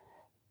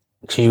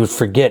she would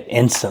forget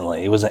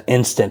instantly. It was an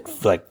instant,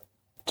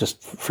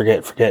 just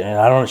forget. And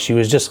I don't know, she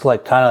was just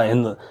kind of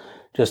in the,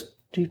 just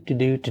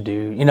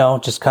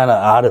just kind of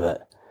out of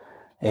it.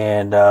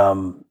 And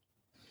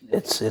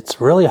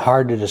it's really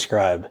hard to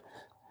describe.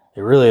 It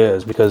really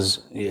is,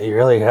 because you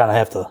really kind of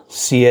have to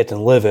see it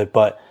and live it.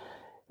 But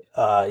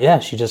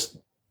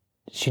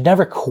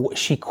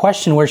she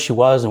questioned where she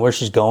was and where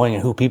she's going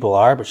and who people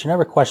are, but she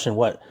never questioned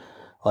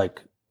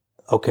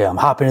okay, I'm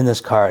hopping in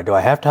this car. Do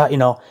I have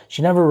to,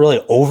 she never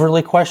really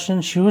overly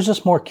questioned. She was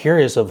just more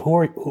curious of who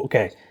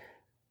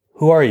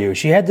are you?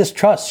 She had this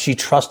trust. She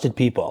trusted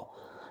people.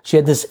 She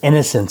had this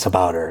innocence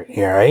about her,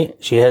 right?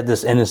 She had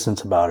this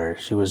innocence about her.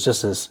 She was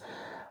just this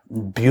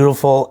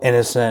beautiful,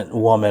 innocent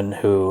woman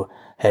who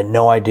had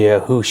no idea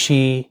who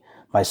she,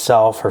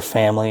 myself, her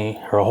family,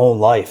 her whole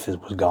life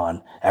was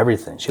gone.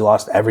 Everything. She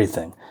lost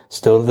everything.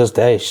 Still to this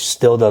day, she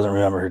still doesn't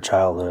remember her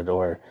childhood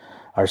or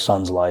our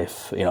son's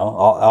life.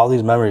 All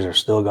these memories are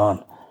still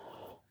gone.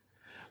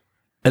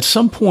 At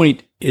some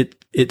point,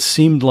 it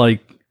seemed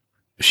like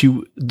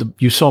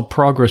you saw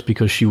progress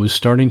because she was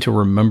starting to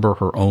remember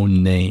her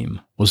own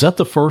name. Was that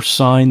the first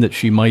sign that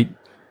she might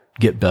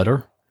get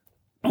better?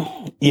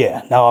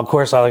 Yeah. Now, of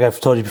course, like I've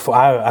told you before,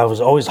 I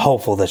was always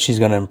hopeful that she's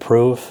going to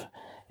improve.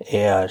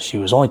 Yeah, she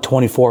was only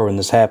 24 when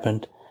this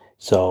happened.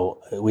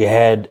 So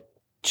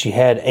she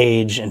had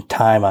age and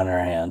time on her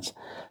hands.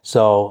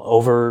 So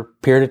over a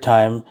period of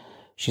time,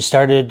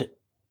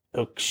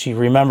 she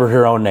remembered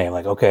her own name.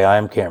 Like, okay, I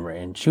am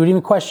Camry. And she would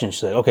even question. She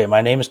said, okay,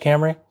 my name is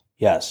Camry?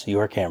 Yes, you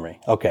are Camry.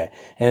 Okay.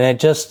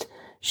 And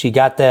she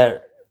got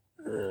that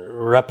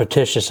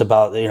repetition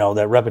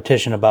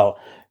about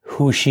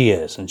who she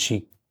is. And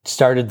she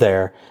started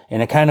there,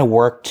 and it kind of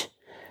worked.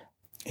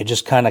 It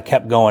just kind of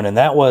kept going. And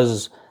there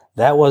was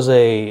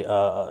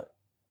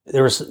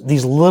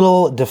these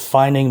little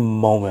defining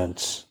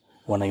moments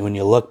when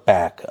you look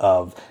back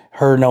of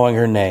her knowing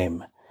her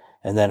name,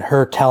 and then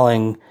her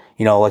telling,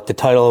 like the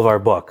title of our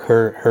book,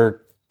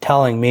 her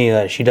telling me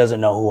that she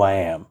doesn't know who I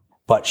am,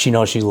 but she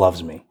knows she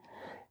loves me.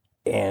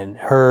 And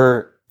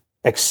her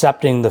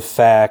accepting the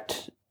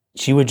fact,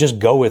 she would just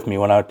go with me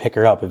when I would pick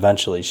her up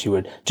eventually. She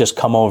would just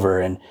come over,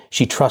 and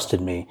she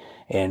trusted me.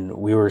 And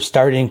we were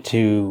starting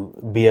to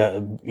be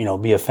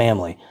a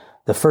family.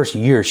 The first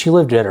year, she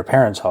lived at her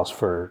parents' house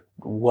for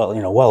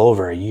well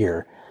over a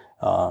year.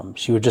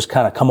 She would just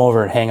kind of come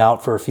over and hang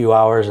out for a few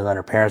hours, and then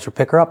her parents would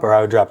pick her up or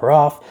I would drop her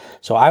off.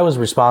 So I was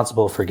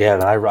responsible for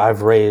Gavin.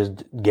 I've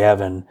raised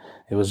Gavin.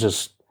 It was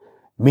just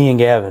me and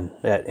Gavin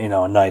at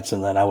nights,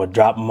 and then I would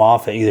drop him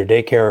off at either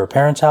daycare or her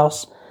parents'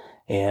 house,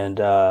 and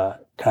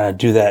kind of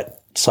do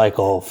that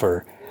cycle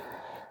for,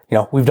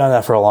 we've done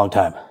that for a long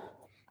time.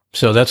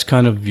 So that's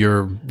kind of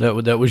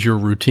that was your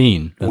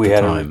routine at the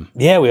time.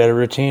 We had a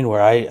routine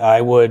where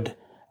I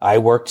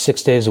worked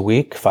 6 days a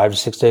week, 5 to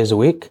 6 days a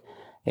week,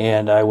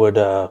 and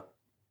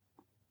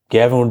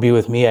Gavin would be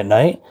with me at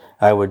night.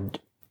 I would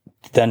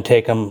then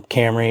take him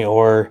Camry,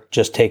 or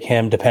just take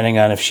him, depending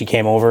on if she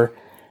came over.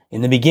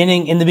 In the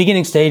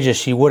beginning stages,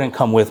 she wouldn't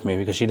come with me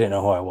because she didn't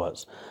know who I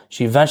was.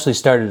 She eventually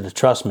started to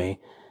trust me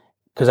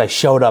because I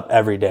showed up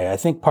every day. I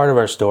think part of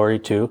our story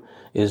too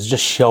is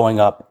just showing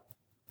up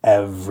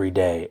every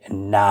day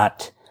and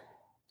not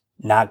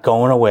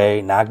going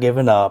away, not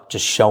giving up,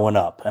 just showing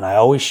up. And I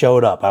always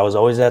showed up. I was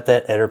always at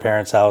her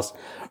parents' house,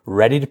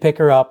 ready to pick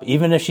her up.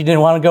 Even if she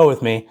didn't want to go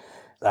with me,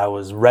 I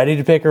was ready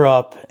to pick her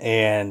up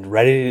and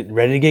ready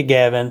to get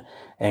Gavin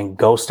and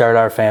go start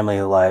our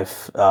family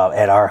life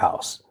at our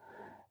house.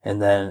 And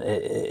then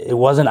it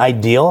wasn't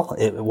ideal.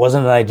 It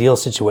wasn't an ideal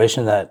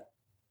situation that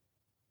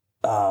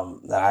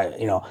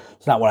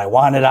it's not what I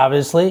wanted,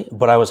 obviously,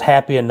 but I was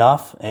happy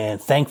enough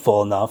and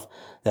thankful enough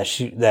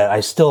that I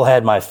still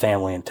had my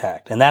family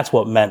intact. And that's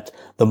what meant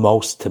the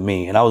most to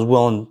me. And I was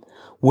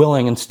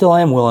willing and still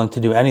am willing to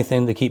do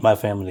anything to keep my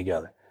family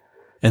together.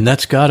 And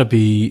that's got to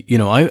be,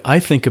 I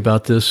think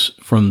about this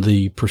from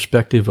the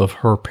perspective of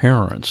her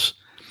parents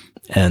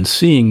and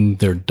seeing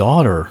their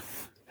daughter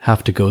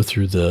have to go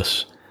through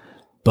this,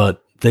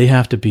 but they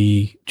have to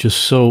be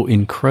just so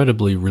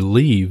incredibly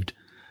relieved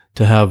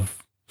to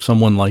have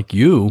someone like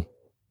you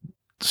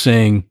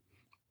saying,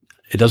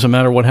 it doesn't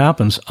matter what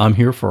happens, I'm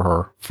here for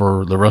her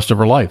for the rest of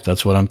her life.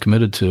 That's what I'm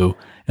committed to,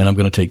 and I'm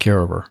going to take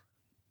care of her.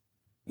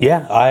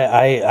 Yeah,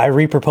 I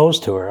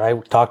re-proposed to her. I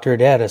talked to her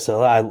dad. I said,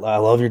 I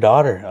love your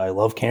daughter. I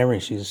love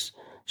Camry.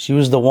 She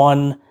was the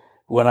one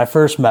when I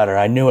first met her.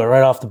 I knew it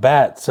right off the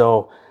bat.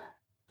 So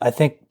I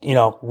think,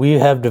 we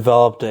have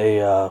developed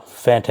a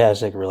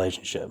fantastic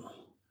relationship.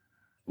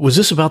 Was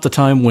this about the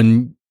time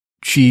when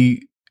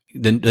she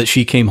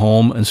came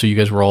home, and so you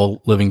guys were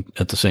all living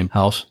at the same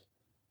house?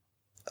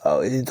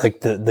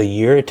 Like the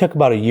year, it took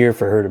about a year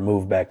for her to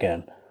move back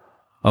in.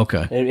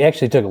 Okay. It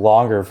actually took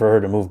longer for her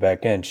to move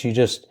back in. She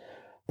just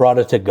brought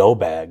a to-go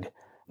bag.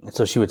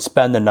 So she would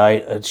spend the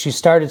night. She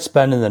started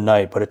spending the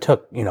night, but it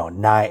took,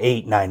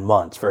 9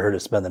 months for her to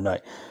spend the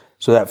night.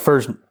 So that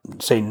first,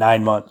 say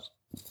 10 months,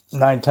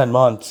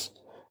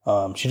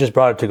 she just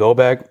brought a to-go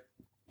bag.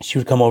 She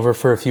would come over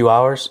for a few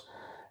hours,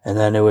 and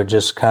then it would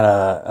just kind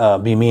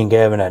of be me and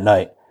Gavin at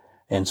night.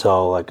 And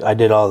so, like, I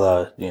did all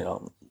the,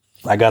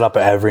 I got up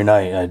every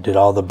night. I did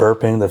all the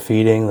burping, the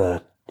feeding,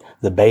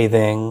 the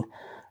bathing,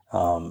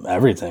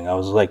 everything. I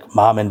was like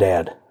mom and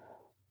dad.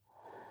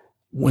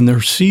 When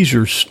their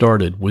seizures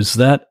started, was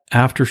that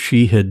after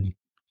she had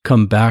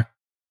come back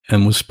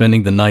and was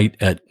spending the night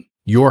at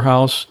your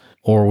house,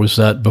 or was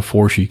that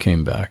before she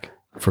came back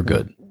for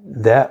good?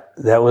 That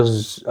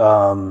was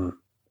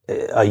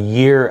a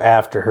year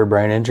after her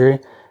brain injury.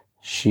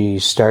 She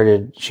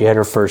had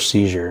her first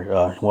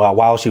seizure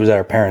while she was at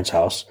her parents'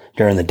 house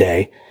during the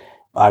day.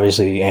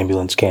 Obviously, the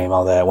ambulance came,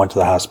 all that, went to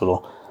the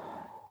hospital.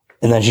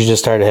 And then she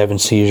just started having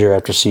seizure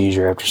after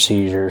seizure after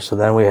seizure. So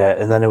then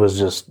and then it was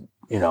just,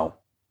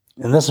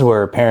 and this is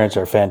where her parents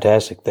are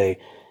fantastic.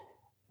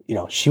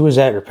 She was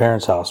at her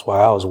parents' house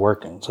while I was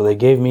working. So it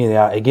gave me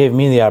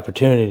the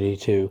opportunity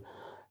to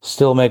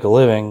still make a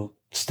living,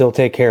 still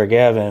take care of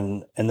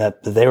Gavin, and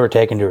that they were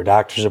taking to her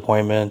doctor's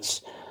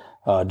appointments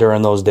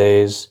during those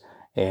days.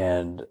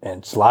 And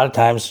it's a lot of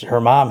times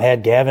her mom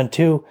had Gavin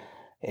too,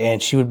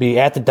 and she would be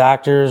at the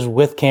doctor's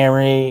with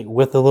Camry,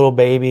 with the little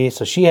baby.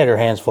 So she had her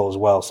hands full as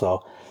well.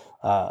 So,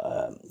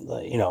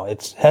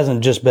 it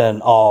hasn't just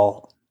been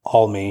all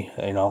me,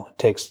 it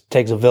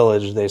takes a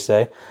village, they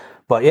say.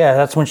 But yeah,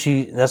 that's when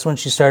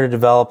she started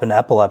developing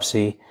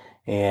epilepsy,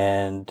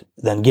 and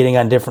then getting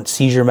on different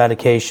seizure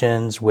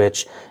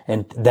medications,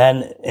 and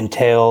then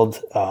entailed,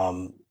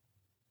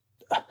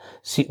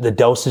 the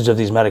dosage of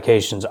these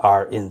medications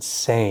are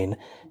insane.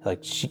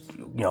 Like she,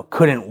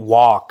 couldn't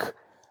walk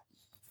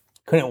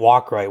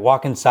right,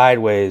 walking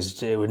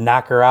sideways, it would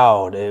knock her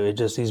out.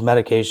 These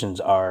medications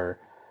are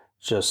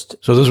just.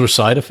 So those were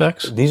side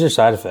effects? These are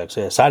side effects.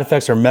 Yeah. Side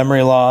effects are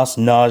memory loss,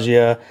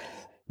 nausea,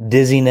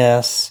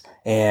 dizziness,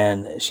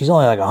 and she's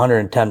only like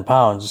 110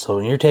 pounds. So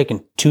when you're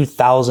taking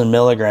 2,000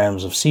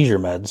 milligrams of seizure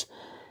meds,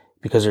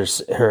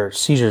 because her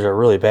seizures are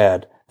really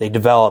bad, they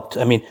developed,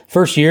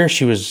 first year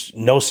she was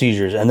no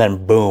seizures, and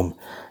then boom,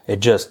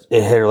 it hit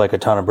her like a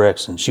ton of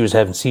bricks, and she was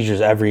having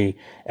seizures every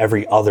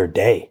other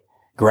day.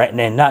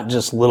 And not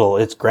just little,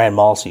 it's grand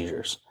mal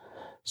seizures.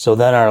 So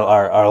then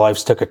our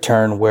lives took a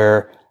turn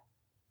where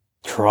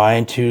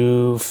trying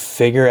to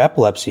figure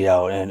epilepsy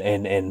out,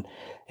 and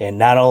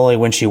not only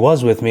when she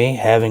was with me,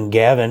 having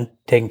Gavin,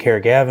 taking care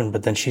of Gavin,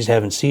 but then she's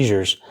having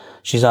seizures.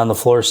 She's on the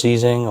floor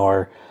seizing,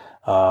 or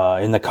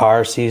in the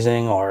car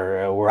seizing,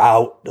 or we're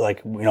out,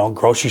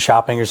 grocery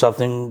shopping or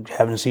something,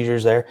 having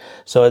seizures there.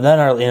 So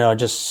then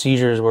just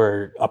seizures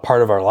were a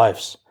part of our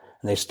lives,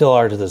 and they still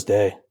are to this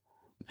day.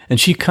 And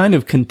she kind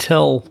of can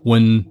tell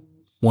when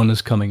one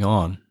is coming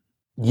on.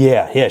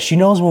 Yeah. She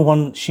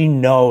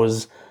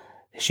knows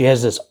she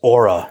has this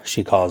aura,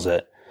 she calls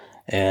it.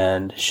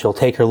 And she'll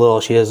take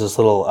she has this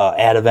little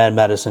Ativan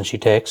medicine she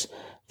takes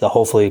to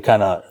hopefully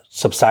kind of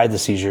subside the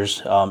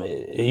seizures.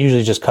 It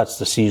usually just cuts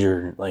the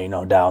seizure,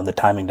 down, the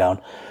timing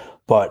down.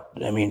 But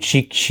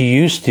she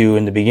used to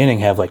in the beginning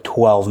have like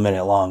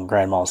 12-minute long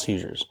grand mal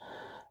seizures.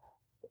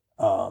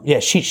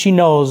 She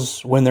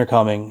knows when they're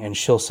coming, and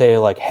she'll say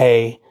like,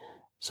 "Hey."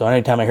 So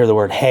anytime I hear the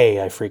word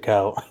 "hey," I freak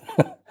out,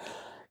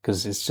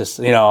 because it's just,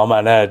 I'm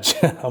on edge.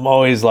 I'm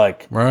always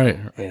like, right.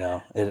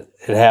 It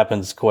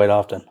happens quite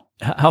often.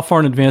 How far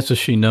in advance does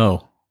she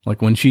know?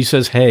 Like when she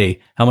says,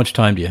 "Hey," how much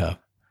time do you have?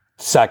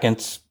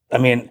 Seconds.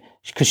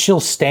 Because she'll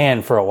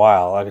stand for a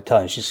while. I can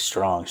tell you, she's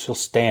strong. She'll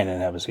stand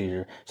and have a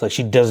seizure. It's like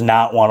she does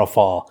not want to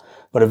fall.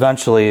 But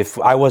eventually, if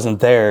I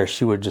wasn't there,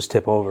 she would just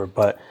tip over.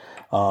 But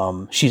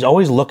she's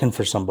always looking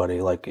for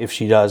somebody. Like if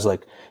she's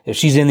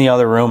in the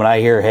other room and I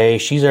hear, "Hey,"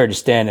 she's already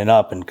standing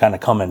up and kind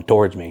of coming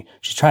towards me.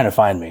 She's trying to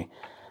find me.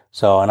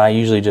 So, and I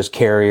usually just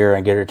carry her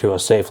and get her to a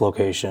safe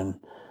location.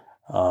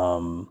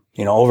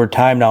 Over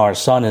time now, our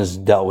son has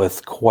dealt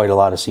with quite a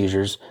lot of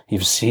seizures.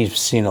 He's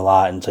seen a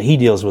lot, and so he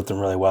deals with them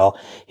really well.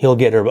 He'll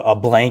get her a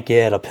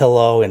blanket, a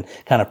pillow, and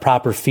kind of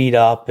prop her feet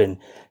up and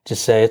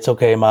just say, "It's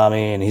okay,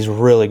 mommy," and he's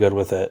really good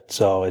with it.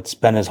 So it's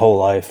been his whole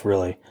life,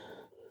 really.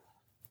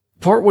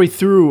 Partway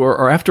through,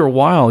 or after a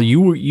while,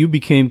 you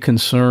became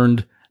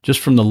concerned just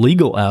from the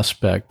legal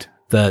aspect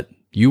that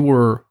you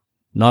were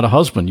not a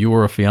husband, you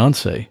were a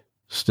fiance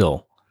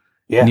still.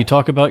 Yeah. Can you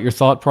talk about your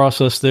thought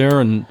process there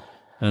and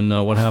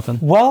what happened?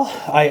 Well,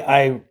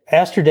 I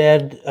asked her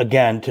dad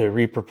again to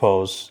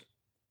repropose.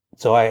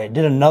 So I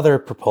did another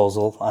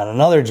proposal on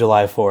another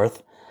July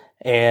 4th,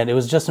 and it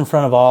was just in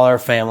front of all our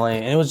family.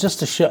 And it was just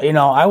to show,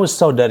 I was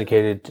so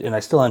dedicated, and I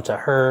still am, to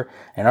her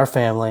and our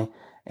family.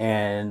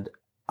 And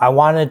I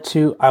wanted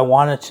her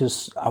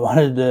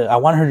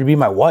to be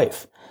my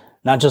wife,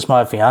 not just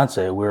my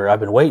fiance. I've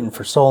been waiting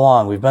for so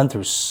long. We've been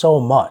through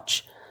so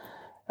much.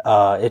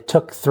 It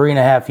took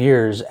 3.5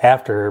 years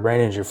after her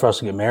brain injury for us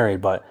to get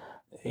married, but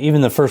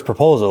even the first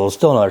proposal was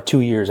still another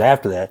 2 years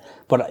after that.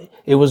 But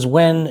it was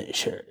when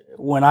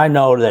I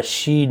know that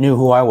she knew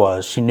who I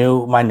was, she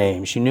knew my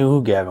name, she knew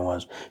who Gavin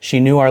was, she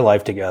knew our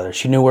life together,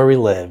 she knew where we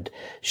lived,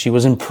 she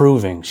was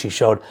improving, she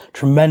showed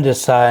tremendous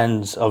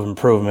signs of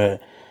improvement,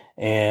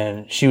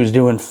 and she was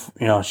doing,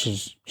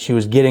 she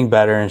was getting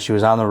better, and she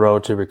was on the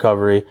road to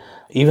recovery.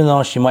 Even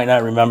though she might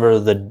not remember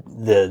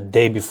the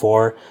day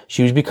before,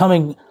 she was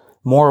becoming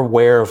more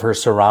aware of her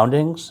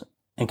surroundings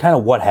and kind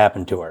of what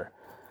happened to her.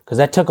 Because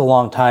that took a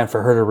long time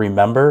for her to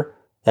remember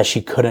that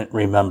she couldn't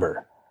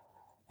remember.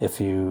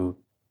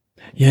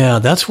 Yeah,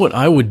 that's what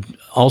I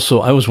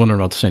was wondering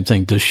about the same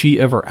thing. Does she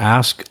ever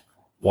ask,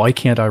 "Why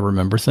can't I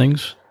remember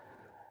things?"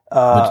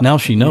 But now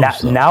she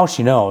knows. Now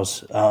she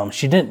knows.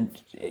 She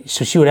didn't.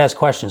 So she would ask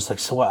questions like,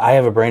 "So what? I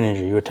have a brain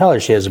injury." You would tell her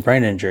she has a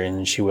brain injury,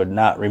 and she would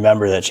not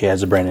remember that she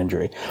has a brain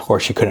injury, or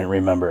she couldn't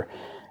remember.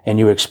 And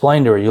you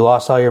explain to her, "You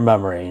lost all your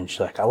memory," and she's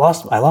like, I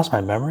lost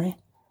my memory."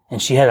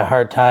 And she had a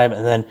hard time,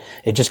 and then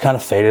it just kind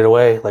of faded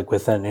away, like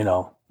within,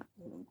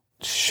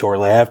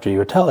 shortly after you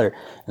would tell her.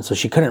 And so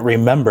she couldn't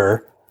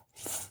remember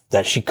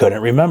that she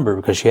couldn't remember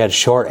because she had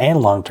short and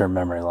long-term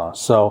memory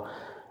loss. So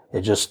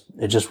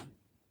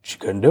she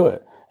couldn't do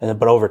it.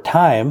 But over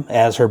time,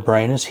 as her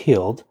brain is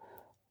healed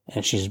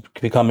and she's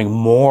becoming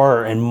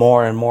more and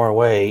more and more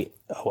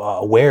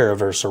aware of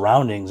her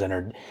surroundings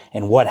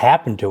and what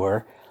happened to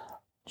her,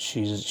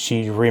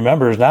 she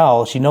remembers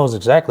now. She knows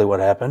exactly what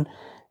happened.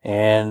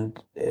 And,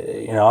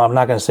 I'm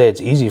not going to say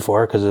it's easy for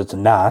her because it's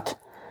not.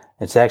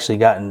 It's actually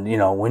gotten,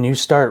 when you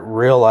start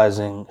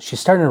realizing, she's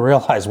starting to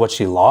realize what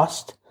she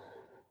lost,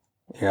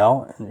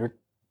 and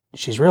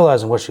she's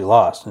realizing what she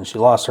lost, and she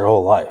lost her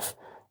whole life.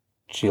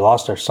 She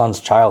lost her son's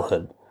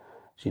childhood.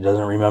 She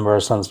doesn't remember her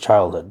son's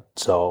childhood,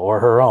 or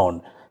her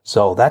own.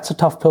 So that's a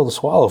tough pill to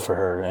swallow for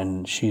her.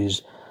 And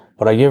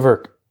but I give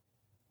her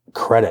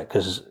credit,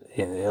 because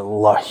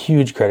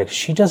huge credit, because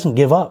she doesn't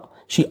give up.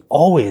 She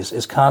always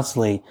is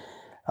constantly,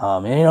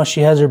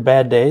 she has her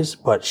bad days,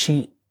 but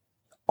she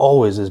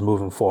always is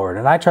moving forward.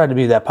 And I try to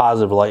be that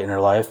positive light in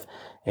her life.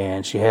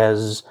 And she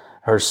has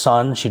her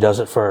son. She does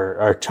it for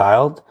our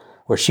child,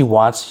 where she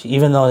wants,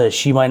 even though that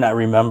she might not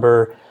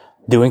remember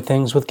doing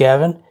things with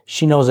Gavin,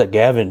 she knows that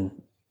Gavin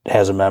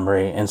has a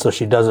memory. And so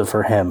she does it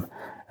for him.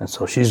 And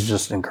so she's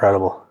just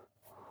incredible.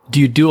 Do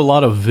you do a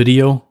lot of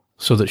video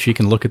so that she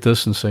can look at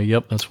this and say,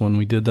 yep, that's when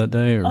we did that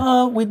day?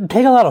 Or? We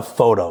take a lot of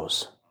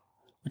photos.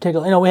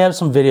 We have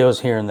some videos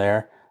here and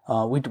there.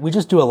 We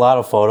just do a lot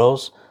of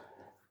photos.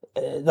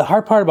 The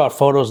hard part about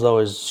photos, though,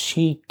 is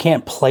she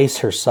can't place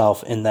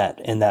herself in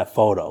that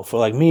photo. For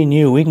like me and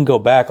you, we can go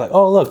back like,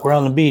 oh, look, we're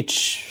on the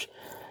beach,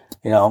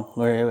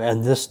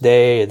 and this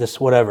day, this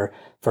whatever.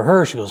 For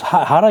her, she goes,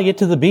 how did I get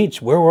to the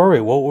beach? Where were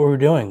we? What were we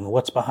doing?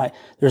 What's behind?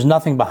 There's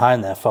nothing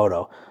behind that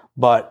photo.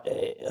 But,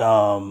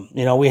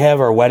 we have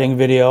our wedding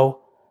video,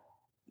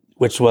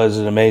 which was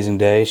an amazing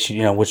day,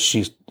 which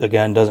she,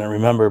 again, doesn't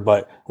remember.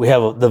 But we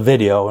have the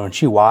video, and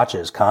she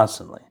watches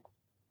constantly.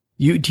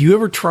 Do you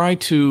ever try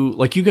to,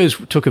 like, you guys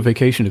took a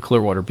vacation to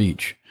Clearwater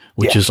Beach,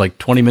 which is like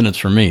 20 minutes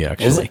from me,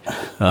 actually. Is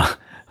it?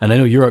 And I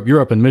know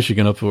you're up in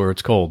Michigan, up where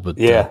it's cold, but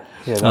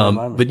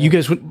but you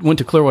guys went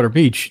to Clearwater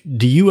Beach.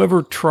 Do you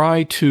ever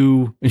try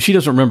to? And she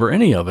doesn't remember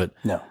any of it.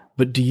 No,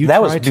 but do you?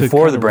 That was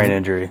before the brain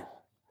injury,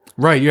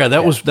 right? Yeah,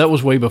 that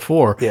was way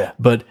before. Yeah,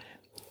 but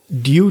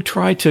do you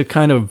try to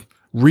kind of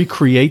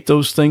recreate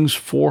those things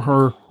for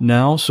her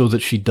now so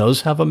that she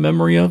does have a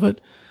memory of it?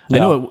 No. I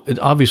know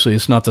obviously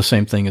it's not the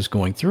same thing as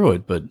going through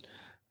it, but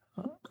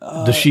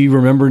does she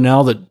remember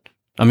now that?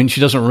 I mean,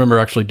 she doesn't remember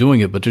actually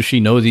doing it, but does she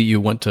know that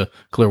you went to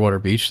Clearwater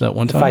Beach that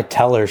one time? If I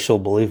tell her, she'll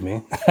believe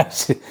me.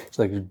 She's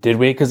like, "Did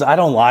we?" Because I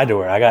don't lie to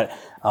her. I got,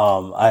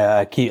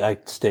 I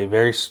stay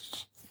very,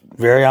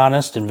 very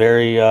honest and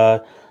very,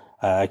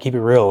 I keep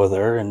it real with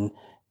her, and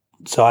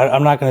so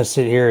I'm not going to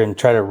sit here and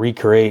try to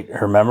recreate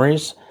her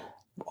memories.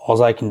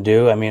 All I can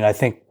do, I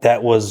think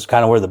that was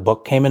kind of where the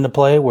book came into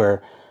play,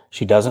 where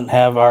she doesn't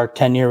have our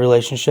 10-year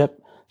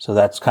relationship, so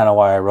that's kind of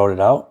why I wrote it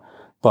out,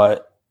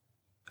 but.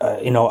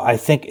 I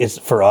think it's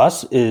for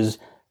us is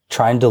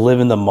trying to live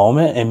in the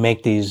moment and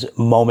make these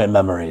moment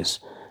memories,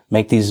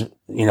 make these,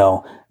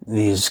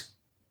 these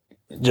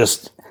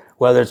just,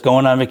 whether it's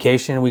going on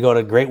vacation, we go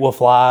to Great Wolf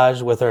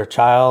Lodge with our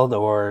child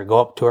or go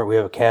up to her. We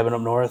have a cabin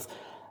up north.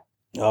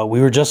 We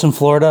were just in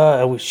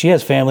Florida. She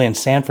has family in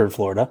Sanford,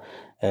 Florida.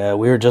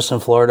 We were just in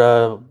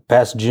Florida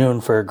past June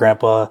for her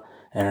grandpa,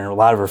 and a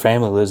lot of her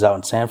family lives out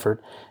in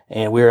Sanford.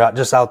 And we were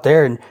just out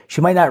there, and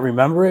she might not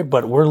remember it,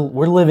 but we're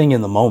living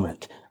in the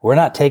moment. We're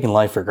not taking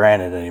life for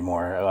granted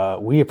anymore.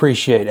 We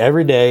appreciate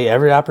every day,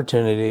 every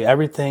opportunity,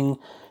 everything,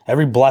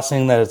 every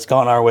blessing that it's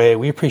gone our way.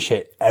 We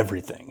appreciate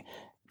everything.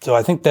 So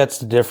I think that's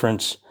the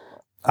difference.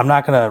 I'm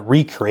not going to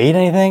recreate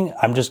anything.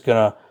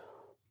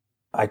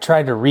 I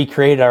tried to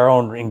recreate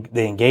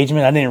the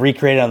engagement. I didn't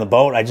recreate it on the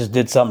boat. I just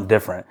did something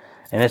different.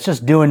 And it's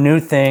just doing new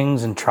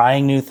things and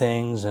trying new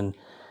things. And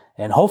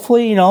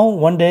hopefully,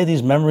 one day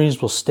these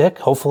memories will stick.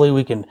 Hopefully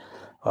we can,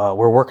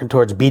 we're working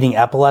towards beating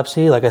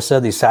epilepsy. Like I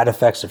said, these side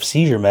effects of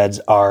seizure meds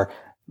are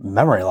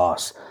memory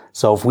loss.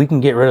 So if we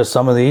can get rid of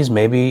some of these,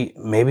 maybe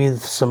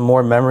some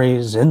more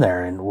memories in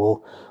there, and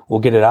we'll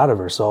get it out of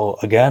her. So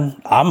again,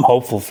 I'm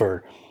hopeful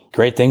for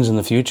great things in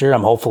the future.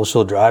 I'm hopeful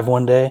she'll drive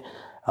one day.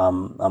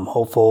 I'm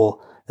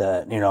hopeful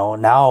that,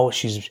 now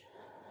she's,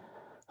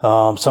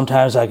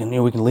 sometimes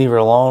we can leave her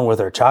alone with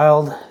her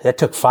child. It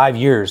took 5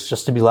 years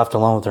just to be left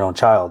alone with her own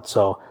child.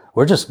 So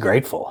we're just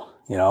grateful,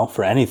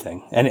 for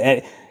anything. And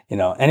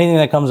anything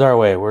that comes our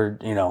way, we're,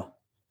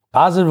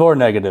 positive or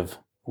negative,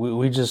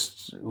 we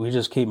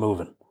just keep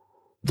moving.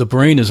 The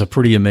brain is a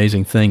pretty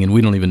amazing thing, and we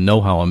don't even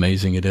know how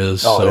amazing it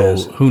is. Oh, so it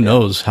is. Who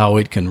knows how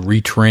it can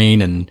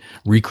retrain and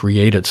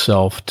recreate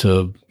itself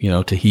to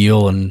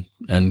heal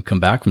and come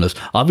back from this.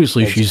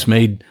 Obviously, exactly. She's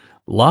made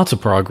lots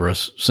of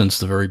progress since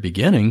the very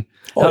beginning.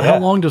 How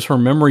long does her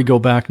memory go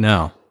back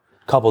now?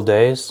 Couple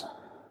days.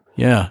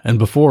 Yeah, and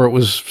before it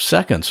was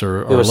seconds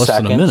or less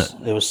than a minute.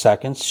 It was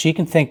seconds. She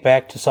can think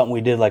back to something we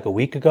did like a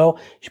week ago,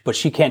 but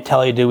she can't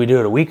tell you, did we do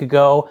it a week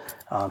ago?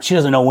 She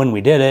doesn't know when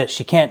we did it.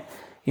 She can't,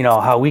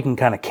 how we can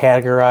kind of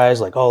categorize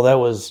like, oh, that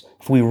was,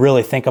 if we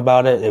really think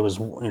about it, it was,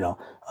 oh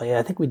yeah,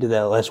 I think we did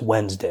that last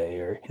Wednesday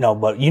or,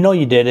 but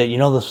you did it,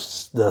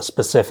 the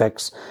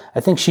specifics.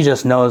 I think she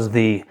just knows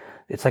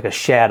it's like a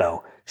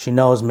shadow. She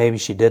knows maybe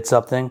she did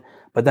something,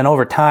 but then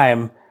over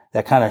time,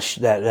 that kind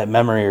of that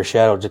memory or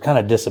shadow just kind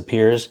of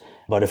disappears.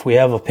 But if we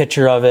have a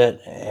picture of it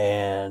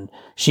and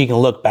she can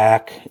look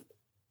back,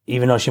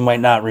 even though she might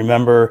not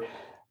remember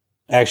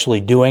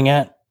actually doing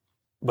it,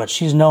 but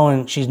she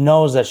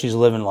knows that she's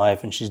living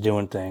life and she's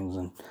doing things.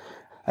 And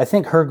I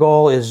think her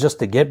goal is just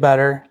to get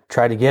better,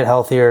 try to get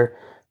healthier.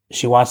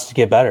 She wants to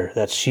get better.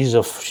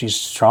 She's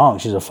strong.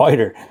 She's a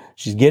fighter.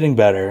 She's getting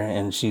better,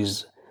 and she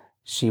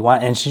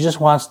just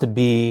wants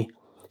to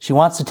she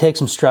wants to take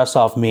some stress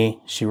off me.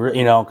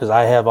 Because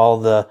I have all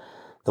the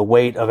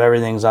weight of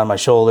everything's on my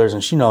shoulders,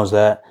 and she knows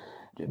that,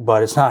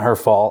 but it's not her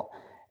fault.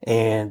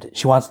 And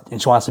she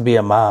wants to be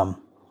a mom.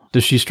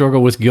 Does she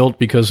struggle with guilt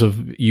because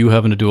of you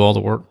having to do all the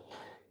work?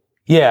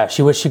 Yeah,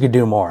 she wished she could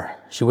do more.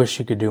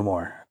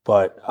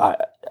 But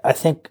I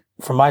think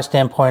from my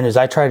standpoint is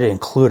I try to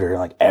include her in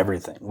like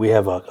everything. We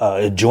have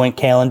a joint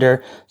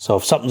calendar. So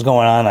if something's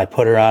going on, I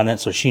put her on it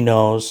so she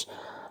knows.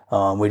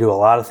 We do a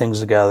lot of things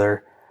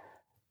together.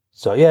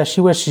 So yeah,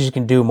 she wishes she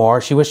could do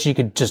more. She wishes she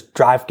could just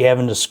drive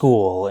Gavin to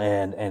school,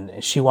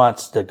 and she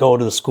wants to go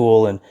to the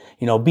school and,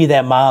 be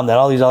that mom that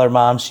all these other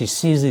moms, she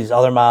sees these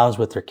other moms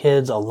with their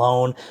kids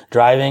alone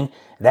driving.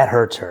 That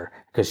hurts her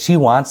because she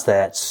wants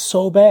that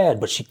so bad,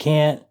 but she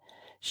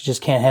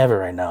just can't have it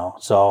right now.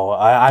 So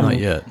I'm not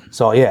yet.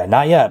 So yeah,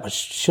 not yet, but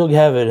she'll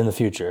have it in the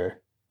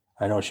future.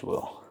 I know she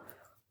will.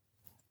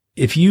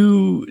 If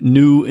you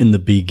knew in the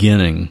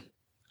beginning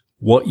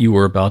what you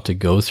were about to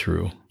go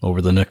through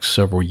over the next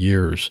several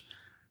years,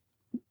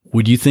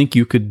 would you think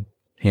you could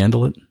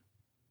handle it?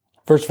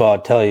 First of all,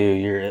 I'd tell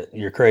you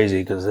you're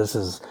crazy, because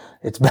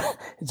it's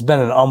been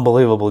an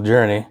unbelievable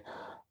journey.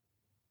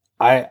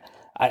 I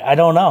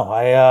don't know.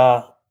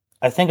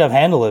 I think I've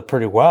handled it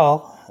pretty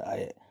well.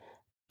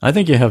 I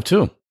think you have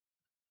too.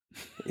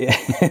 Yeah,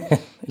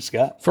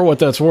 Scott. For what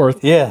that's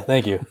worth. Yeah,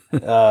 thank you.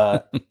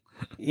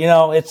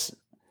 It's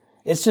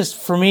just,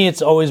 for me,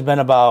 it's always been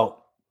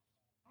about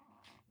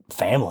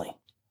family,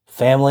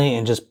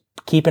 and just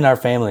keeping our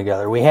family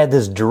together. We had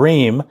this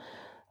dream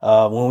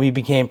when we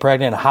became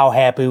pregnant, how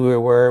happy we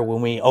were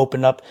when we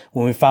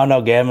found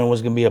out Gavin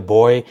was going to be a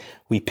boy.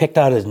 We picked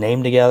out his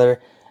name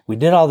together. We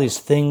did all these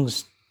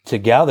things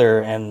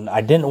together, and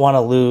I didn't want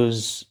to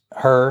lose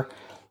her,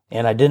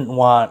 and I didn't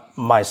want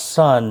my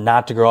son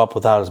not to grow up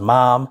without his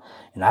mom,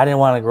 and I didn't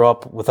want to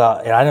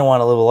I didn't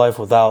want to live a life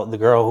without the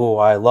girl who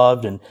I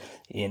loved, and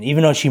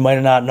even though she might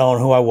have not known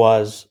who I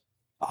was,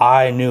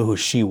 I knew who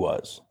she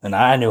was, and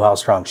I knew how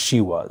strong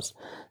she was.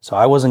 So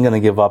I wasn't going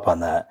to give up on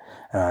that,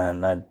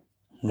 and I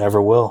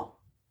never will.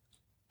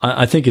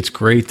 I think it's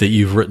great that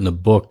you've written a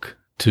book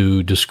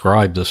to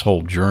describe this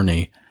whole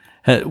journey.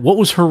 What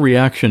was her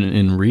reaction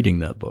in reading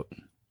that book?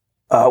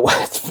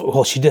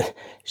 Well, she did.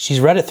 She's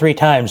read it 3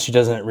 times. She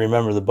doesn't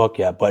remember the book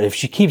yet, but if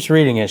she keeps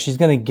reading it, she's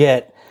going to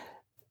get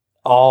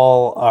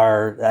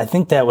I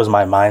think that was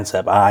my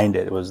mindset behind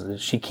it. It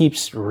was, she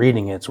keeps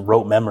reading it. It's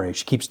rote memory.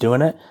 She keeps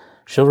doing it.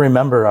 She'll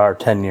remember our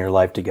 10-year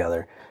life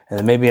together. And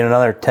then maybe in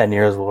another 10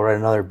 years, we'll write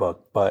another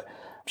book. But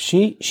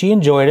she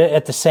enjoyed it.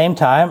 At the same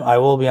time, I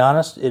will be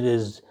honest,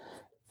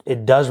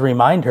 it does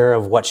remind her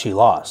of what she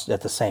lost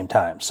at the same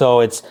time. So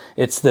it's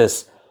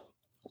this,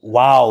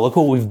 wow, look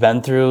what we've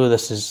been through.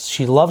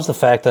 She loves the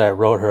fact that I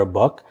wrote her a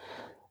book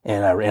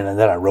and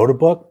that I wrote a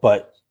book.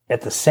 But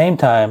at the same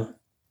time,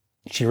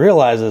 she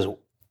realizes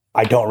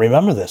I don't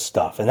remember this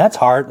stuff. And that's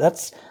hard.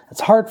 That's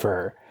hard for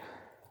her.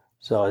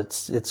 So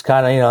it's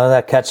kind of,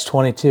 that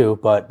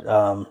catch-22, but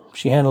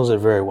she handles it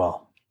very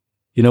well.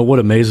 What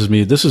amazes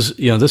me, this is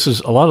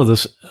a lot of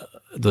this,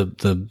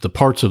 the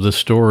parts of this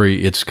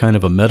story, it's kind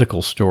of a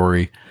medical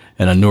story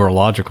and a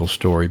neurological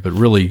story, but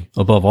really,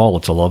 above all,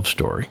 it's a love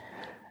story.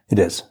 It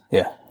is,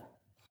 yeah.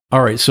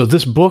 All right, so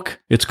this book,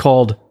 it's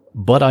called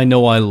But I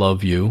Know I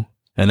Love You,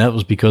 and that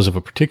was because of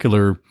a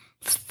particular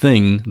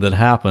thing that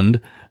happened,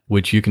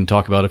 which you can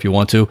talk about if you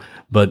want to,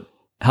 but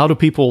how do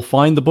people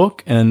find the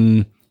book,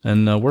 and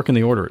where can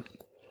they order it?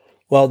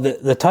 Well,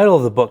 the title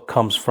of the book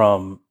comes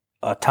from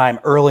a time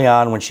early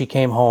on when she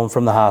came home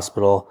from the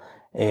hospital,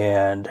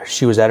 and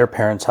she was at her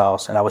parents'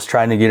 house, and I was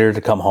trying to get her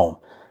to come home.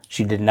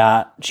 She did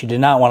not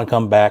want to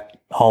come back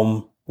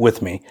home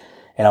with me,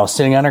 and I was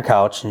sitting on her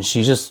couch, and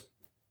she just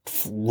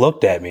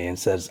looked at me and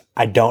says,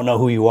 "I don't know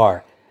who you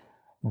are,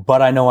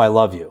 but I know I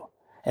love you."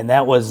 And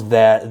that was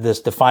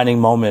this defining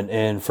moment,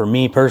 and for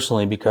me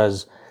personally,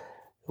 because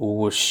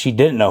she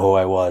didn't know who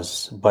I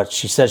was, but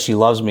she said she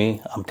loves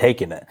me. I'm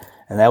taking it.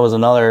 And that was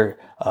another,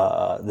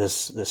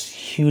 this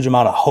huge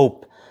amount of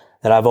hope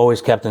that I've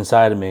always kept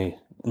inside of me,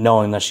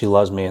 knowing that she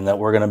loves me and that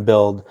we're going to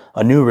build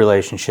a new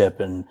relationship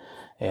and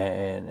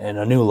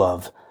a new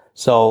love.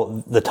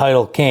 So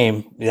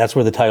that's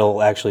where the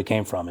title actually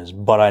came from, is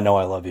But I Know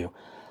I Love You.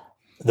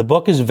 The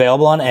book is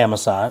available on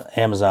Amazon.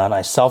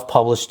 I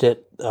self-published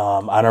it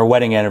on our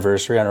wedding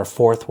anniversary, on our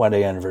 4th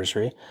wedding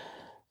anniversary.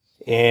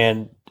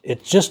 And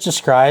it just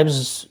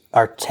describes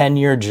our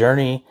 10-year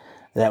journey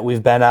that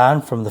we've been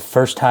on from the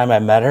first time I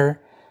met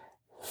her,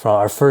 from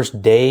our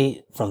first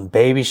date, from the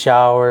baby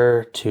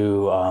shower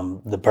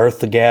to the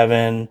birth of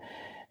Gavin,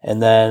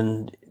 and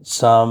then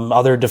some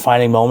other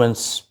defining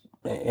moments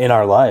in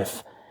our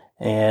life.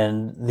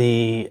 And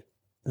the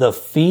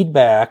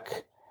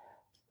feedback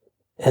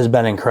has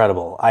been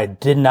incredible. I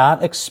did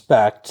not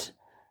expect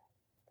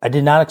I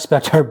did not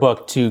expect our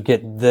book to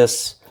get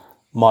this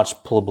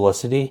much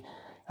publicity.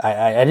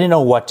 I didn't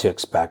know what to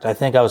expect. I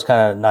think I was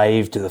kind of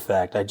naive to the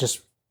fact. I just,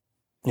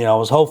 I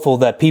was hopeful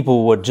that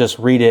people would just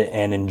read it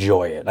and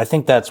enjoy it. I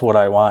think that's what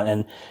I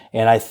want.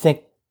 And I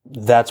think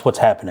that's what's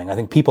happening. I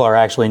think people are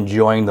actually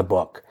enjoying the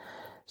book.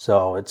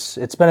 So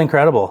it's been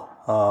incredible.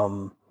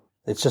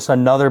 It's just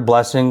another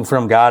blessing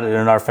from God and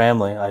in our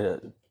family.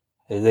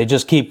 They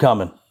just keep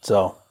coming.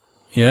 So.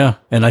 Yeah.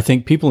 And I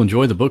think people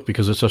enjoy the book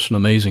because it's such an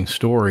amazing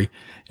story.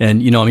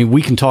 And,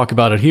 we can talk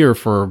about it here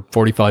for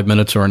 45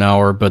 minutes or an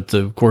hour, but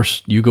of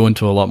course you go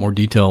into a lot more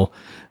detail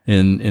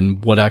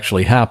in what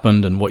actually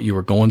happened and what you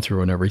were going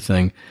through and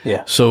everything.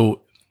 Yeah.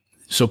 So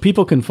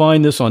people can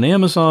find this on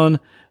Amazon.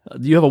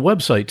 You have a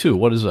website too.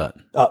 What is that?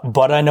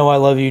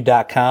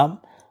 ButIknowILoveYou.com.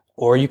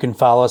 Or you can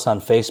follow us on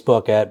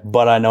Facebook at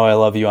But I Know I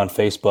Love You on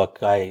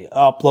Facebook. I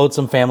upload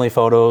some family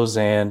photos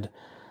and,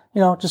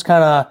 just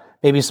kind of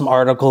maybe some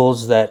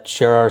articles that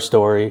share our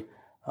story.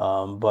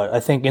 But I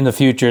think in the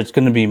future, it's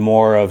going to be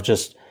more of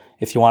just,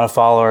 if you want to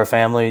follow our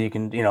family, you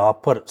can, I'll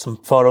put some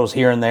photos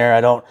here and there.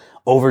 I don't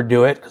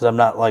overdo it because I'm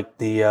not like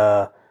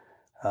I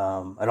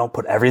don't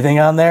put everything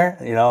on there.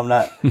 I'm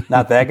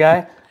not that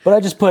guy. But I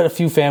just put a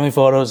few family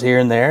photos here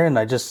and there,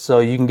 and so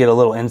you can get a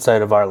little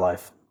insight of our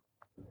life.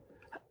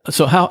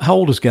 So how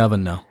old is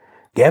Gavin now?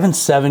 Gavin's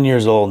 7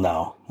 years old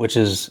now, which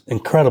is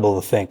incredible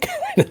to think.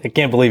 I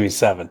can't believe he's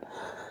 7.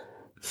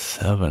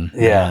 7.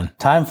 Yeah. Man.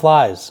 Time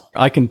flies.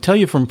 I can tell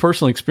you from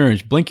personal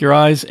experience, blink your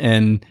eyes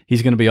and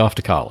he's going to be off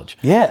to college.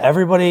 Yeah.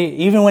 Everybody,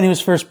 even when he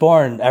was first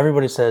born,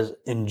 everybody says,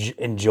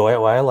 enjoy it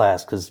while it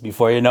lasts. Because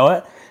before you know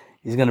it,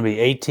 he's going to be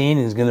 18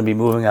 and he's going to be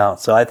moving out.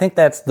 So I think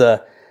that's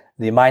the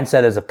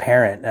mindset as a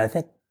parent. And I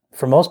think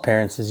for most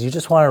parents is you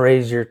just want to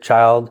raise your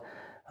child,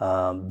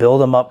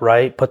 build them up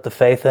right, put the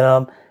faith in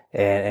them,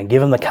 and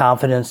give them the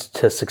confidence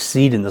to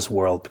succeed in this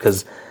world,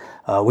 because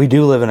we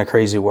do live in a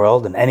crazy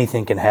world and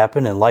anything can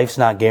happen and life's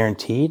not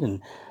guaranteed.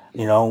 And,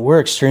 we're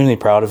extremely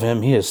proud of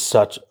him. He is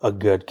such a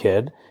good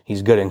kid.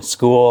 He's good in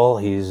school.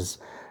 He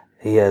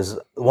has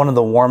one of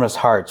the warmest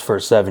hearts for a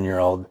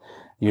 7-year-old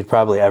you'd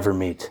probably ever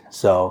meet.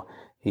 So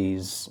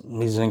he's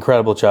an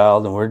incredible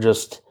child, and we're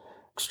just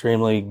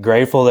extremely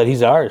grateful that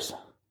he's ours.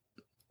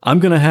 I'm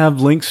going to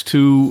have links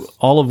to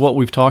all of what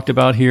we've talked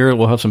about here.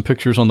 We'll have some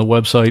pictures on the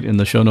website in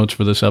the show notes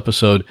for this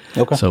episode,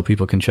 okay, so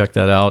people can check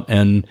that out.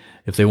 And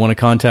if they want to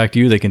contact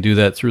you, they can do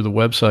that through the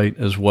website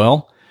as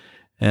well.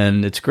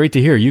 And it's great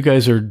to hear. You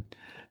guys are,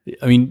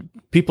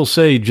 people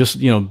say just,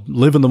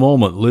 live in the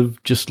moment, live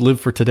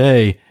for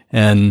today.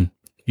 And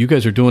you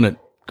guys are doing it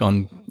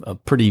on a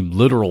pretty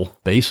literal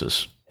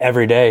basis.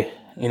 Every day,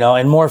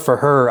 and more for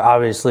her,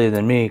 obviously,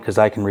 than me, because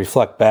I can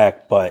reflect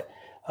back. But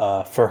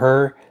for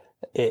her,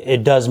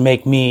 it does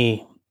make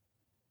me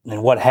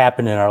and what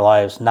happened in our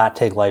lives not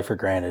take life for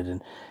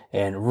granted,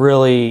 and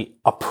really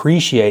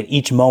appreciate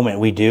each moment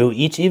we do.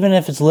 Even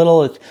if it's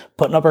little, it's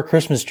putting up our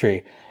Christmas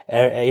tree.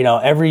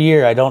 Every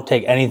year I don't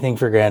take anything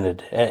for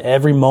granted.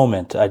 Every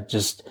moment I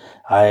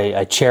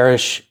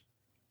cherish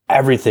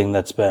everything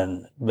that's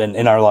been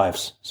in our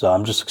lives. So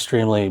I'm just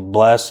extremely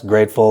blessed,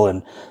 grateful,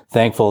 and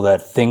thankful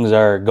that things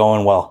are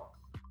going well.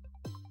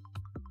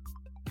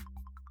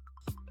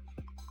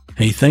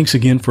 Hey, thanks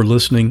again for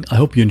listening. I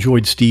hope you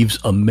enjoyed Steve's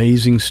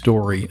amazing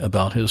story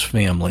about his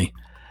family.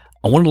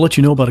 I wanted to let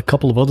you know about a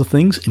couple of other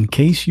things in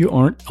case you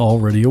aren't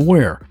already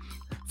aware.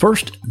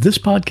 First, this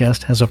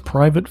podcast has a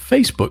private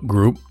Facebook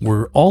group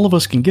where all of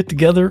us can get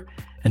together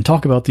and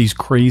talk about these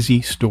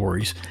crazy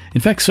stories.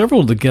 In fact,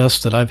 several of the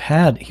guests that I've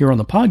had here on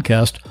the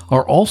podcast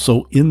are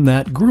also in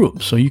that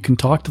group, so you can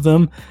talk to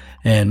them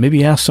and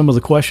maybe ask some of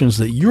the questions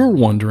that you're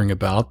wondering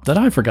about that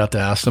I forgot to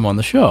ask them on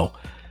the show.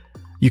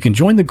 You can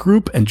join the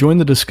group and join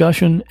the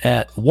discussion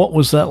at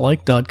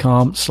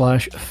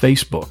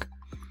whatwasthatlike.com/Facebook.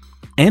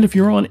 And if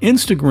you're on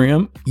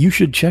Instagram, you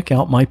should check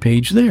out my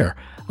page there.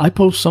 I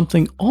post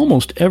something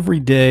almost every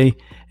day,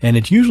 and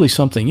it's usually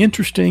something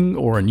interesting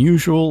or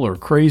unusual or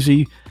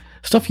crazy,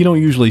 stuff you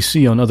don't usually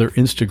see on other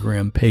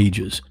Instagram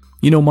pages.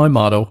 My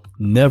motto,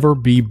 never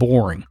be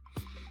boring.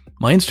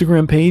 My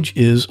Instagram page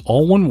is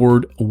all one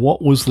word,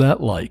 What Was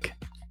That Like?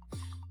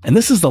 And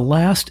this is the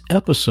last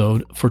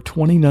episode for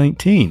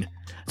 2019.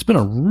 It's been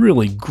a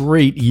really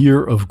great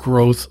year of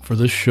growth for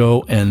this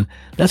show, and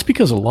that's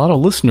because a lot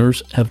of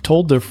listeners have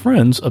told their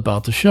friends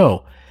about the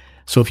show.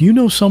 So if you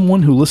know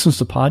someone who listens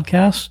to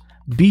podcasts,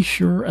 be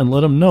sure and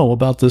let them know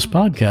about this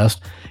podcast.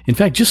 In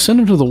fact, just send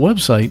them to the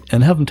website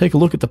and have them take a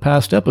look at the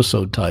past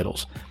episode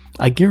titles.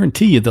 I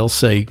guarantee you they'll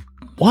say,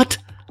 "What?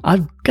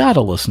 I've got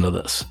to listen to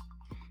this."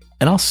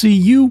 And I'll see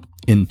you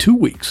in 2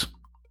 weeks.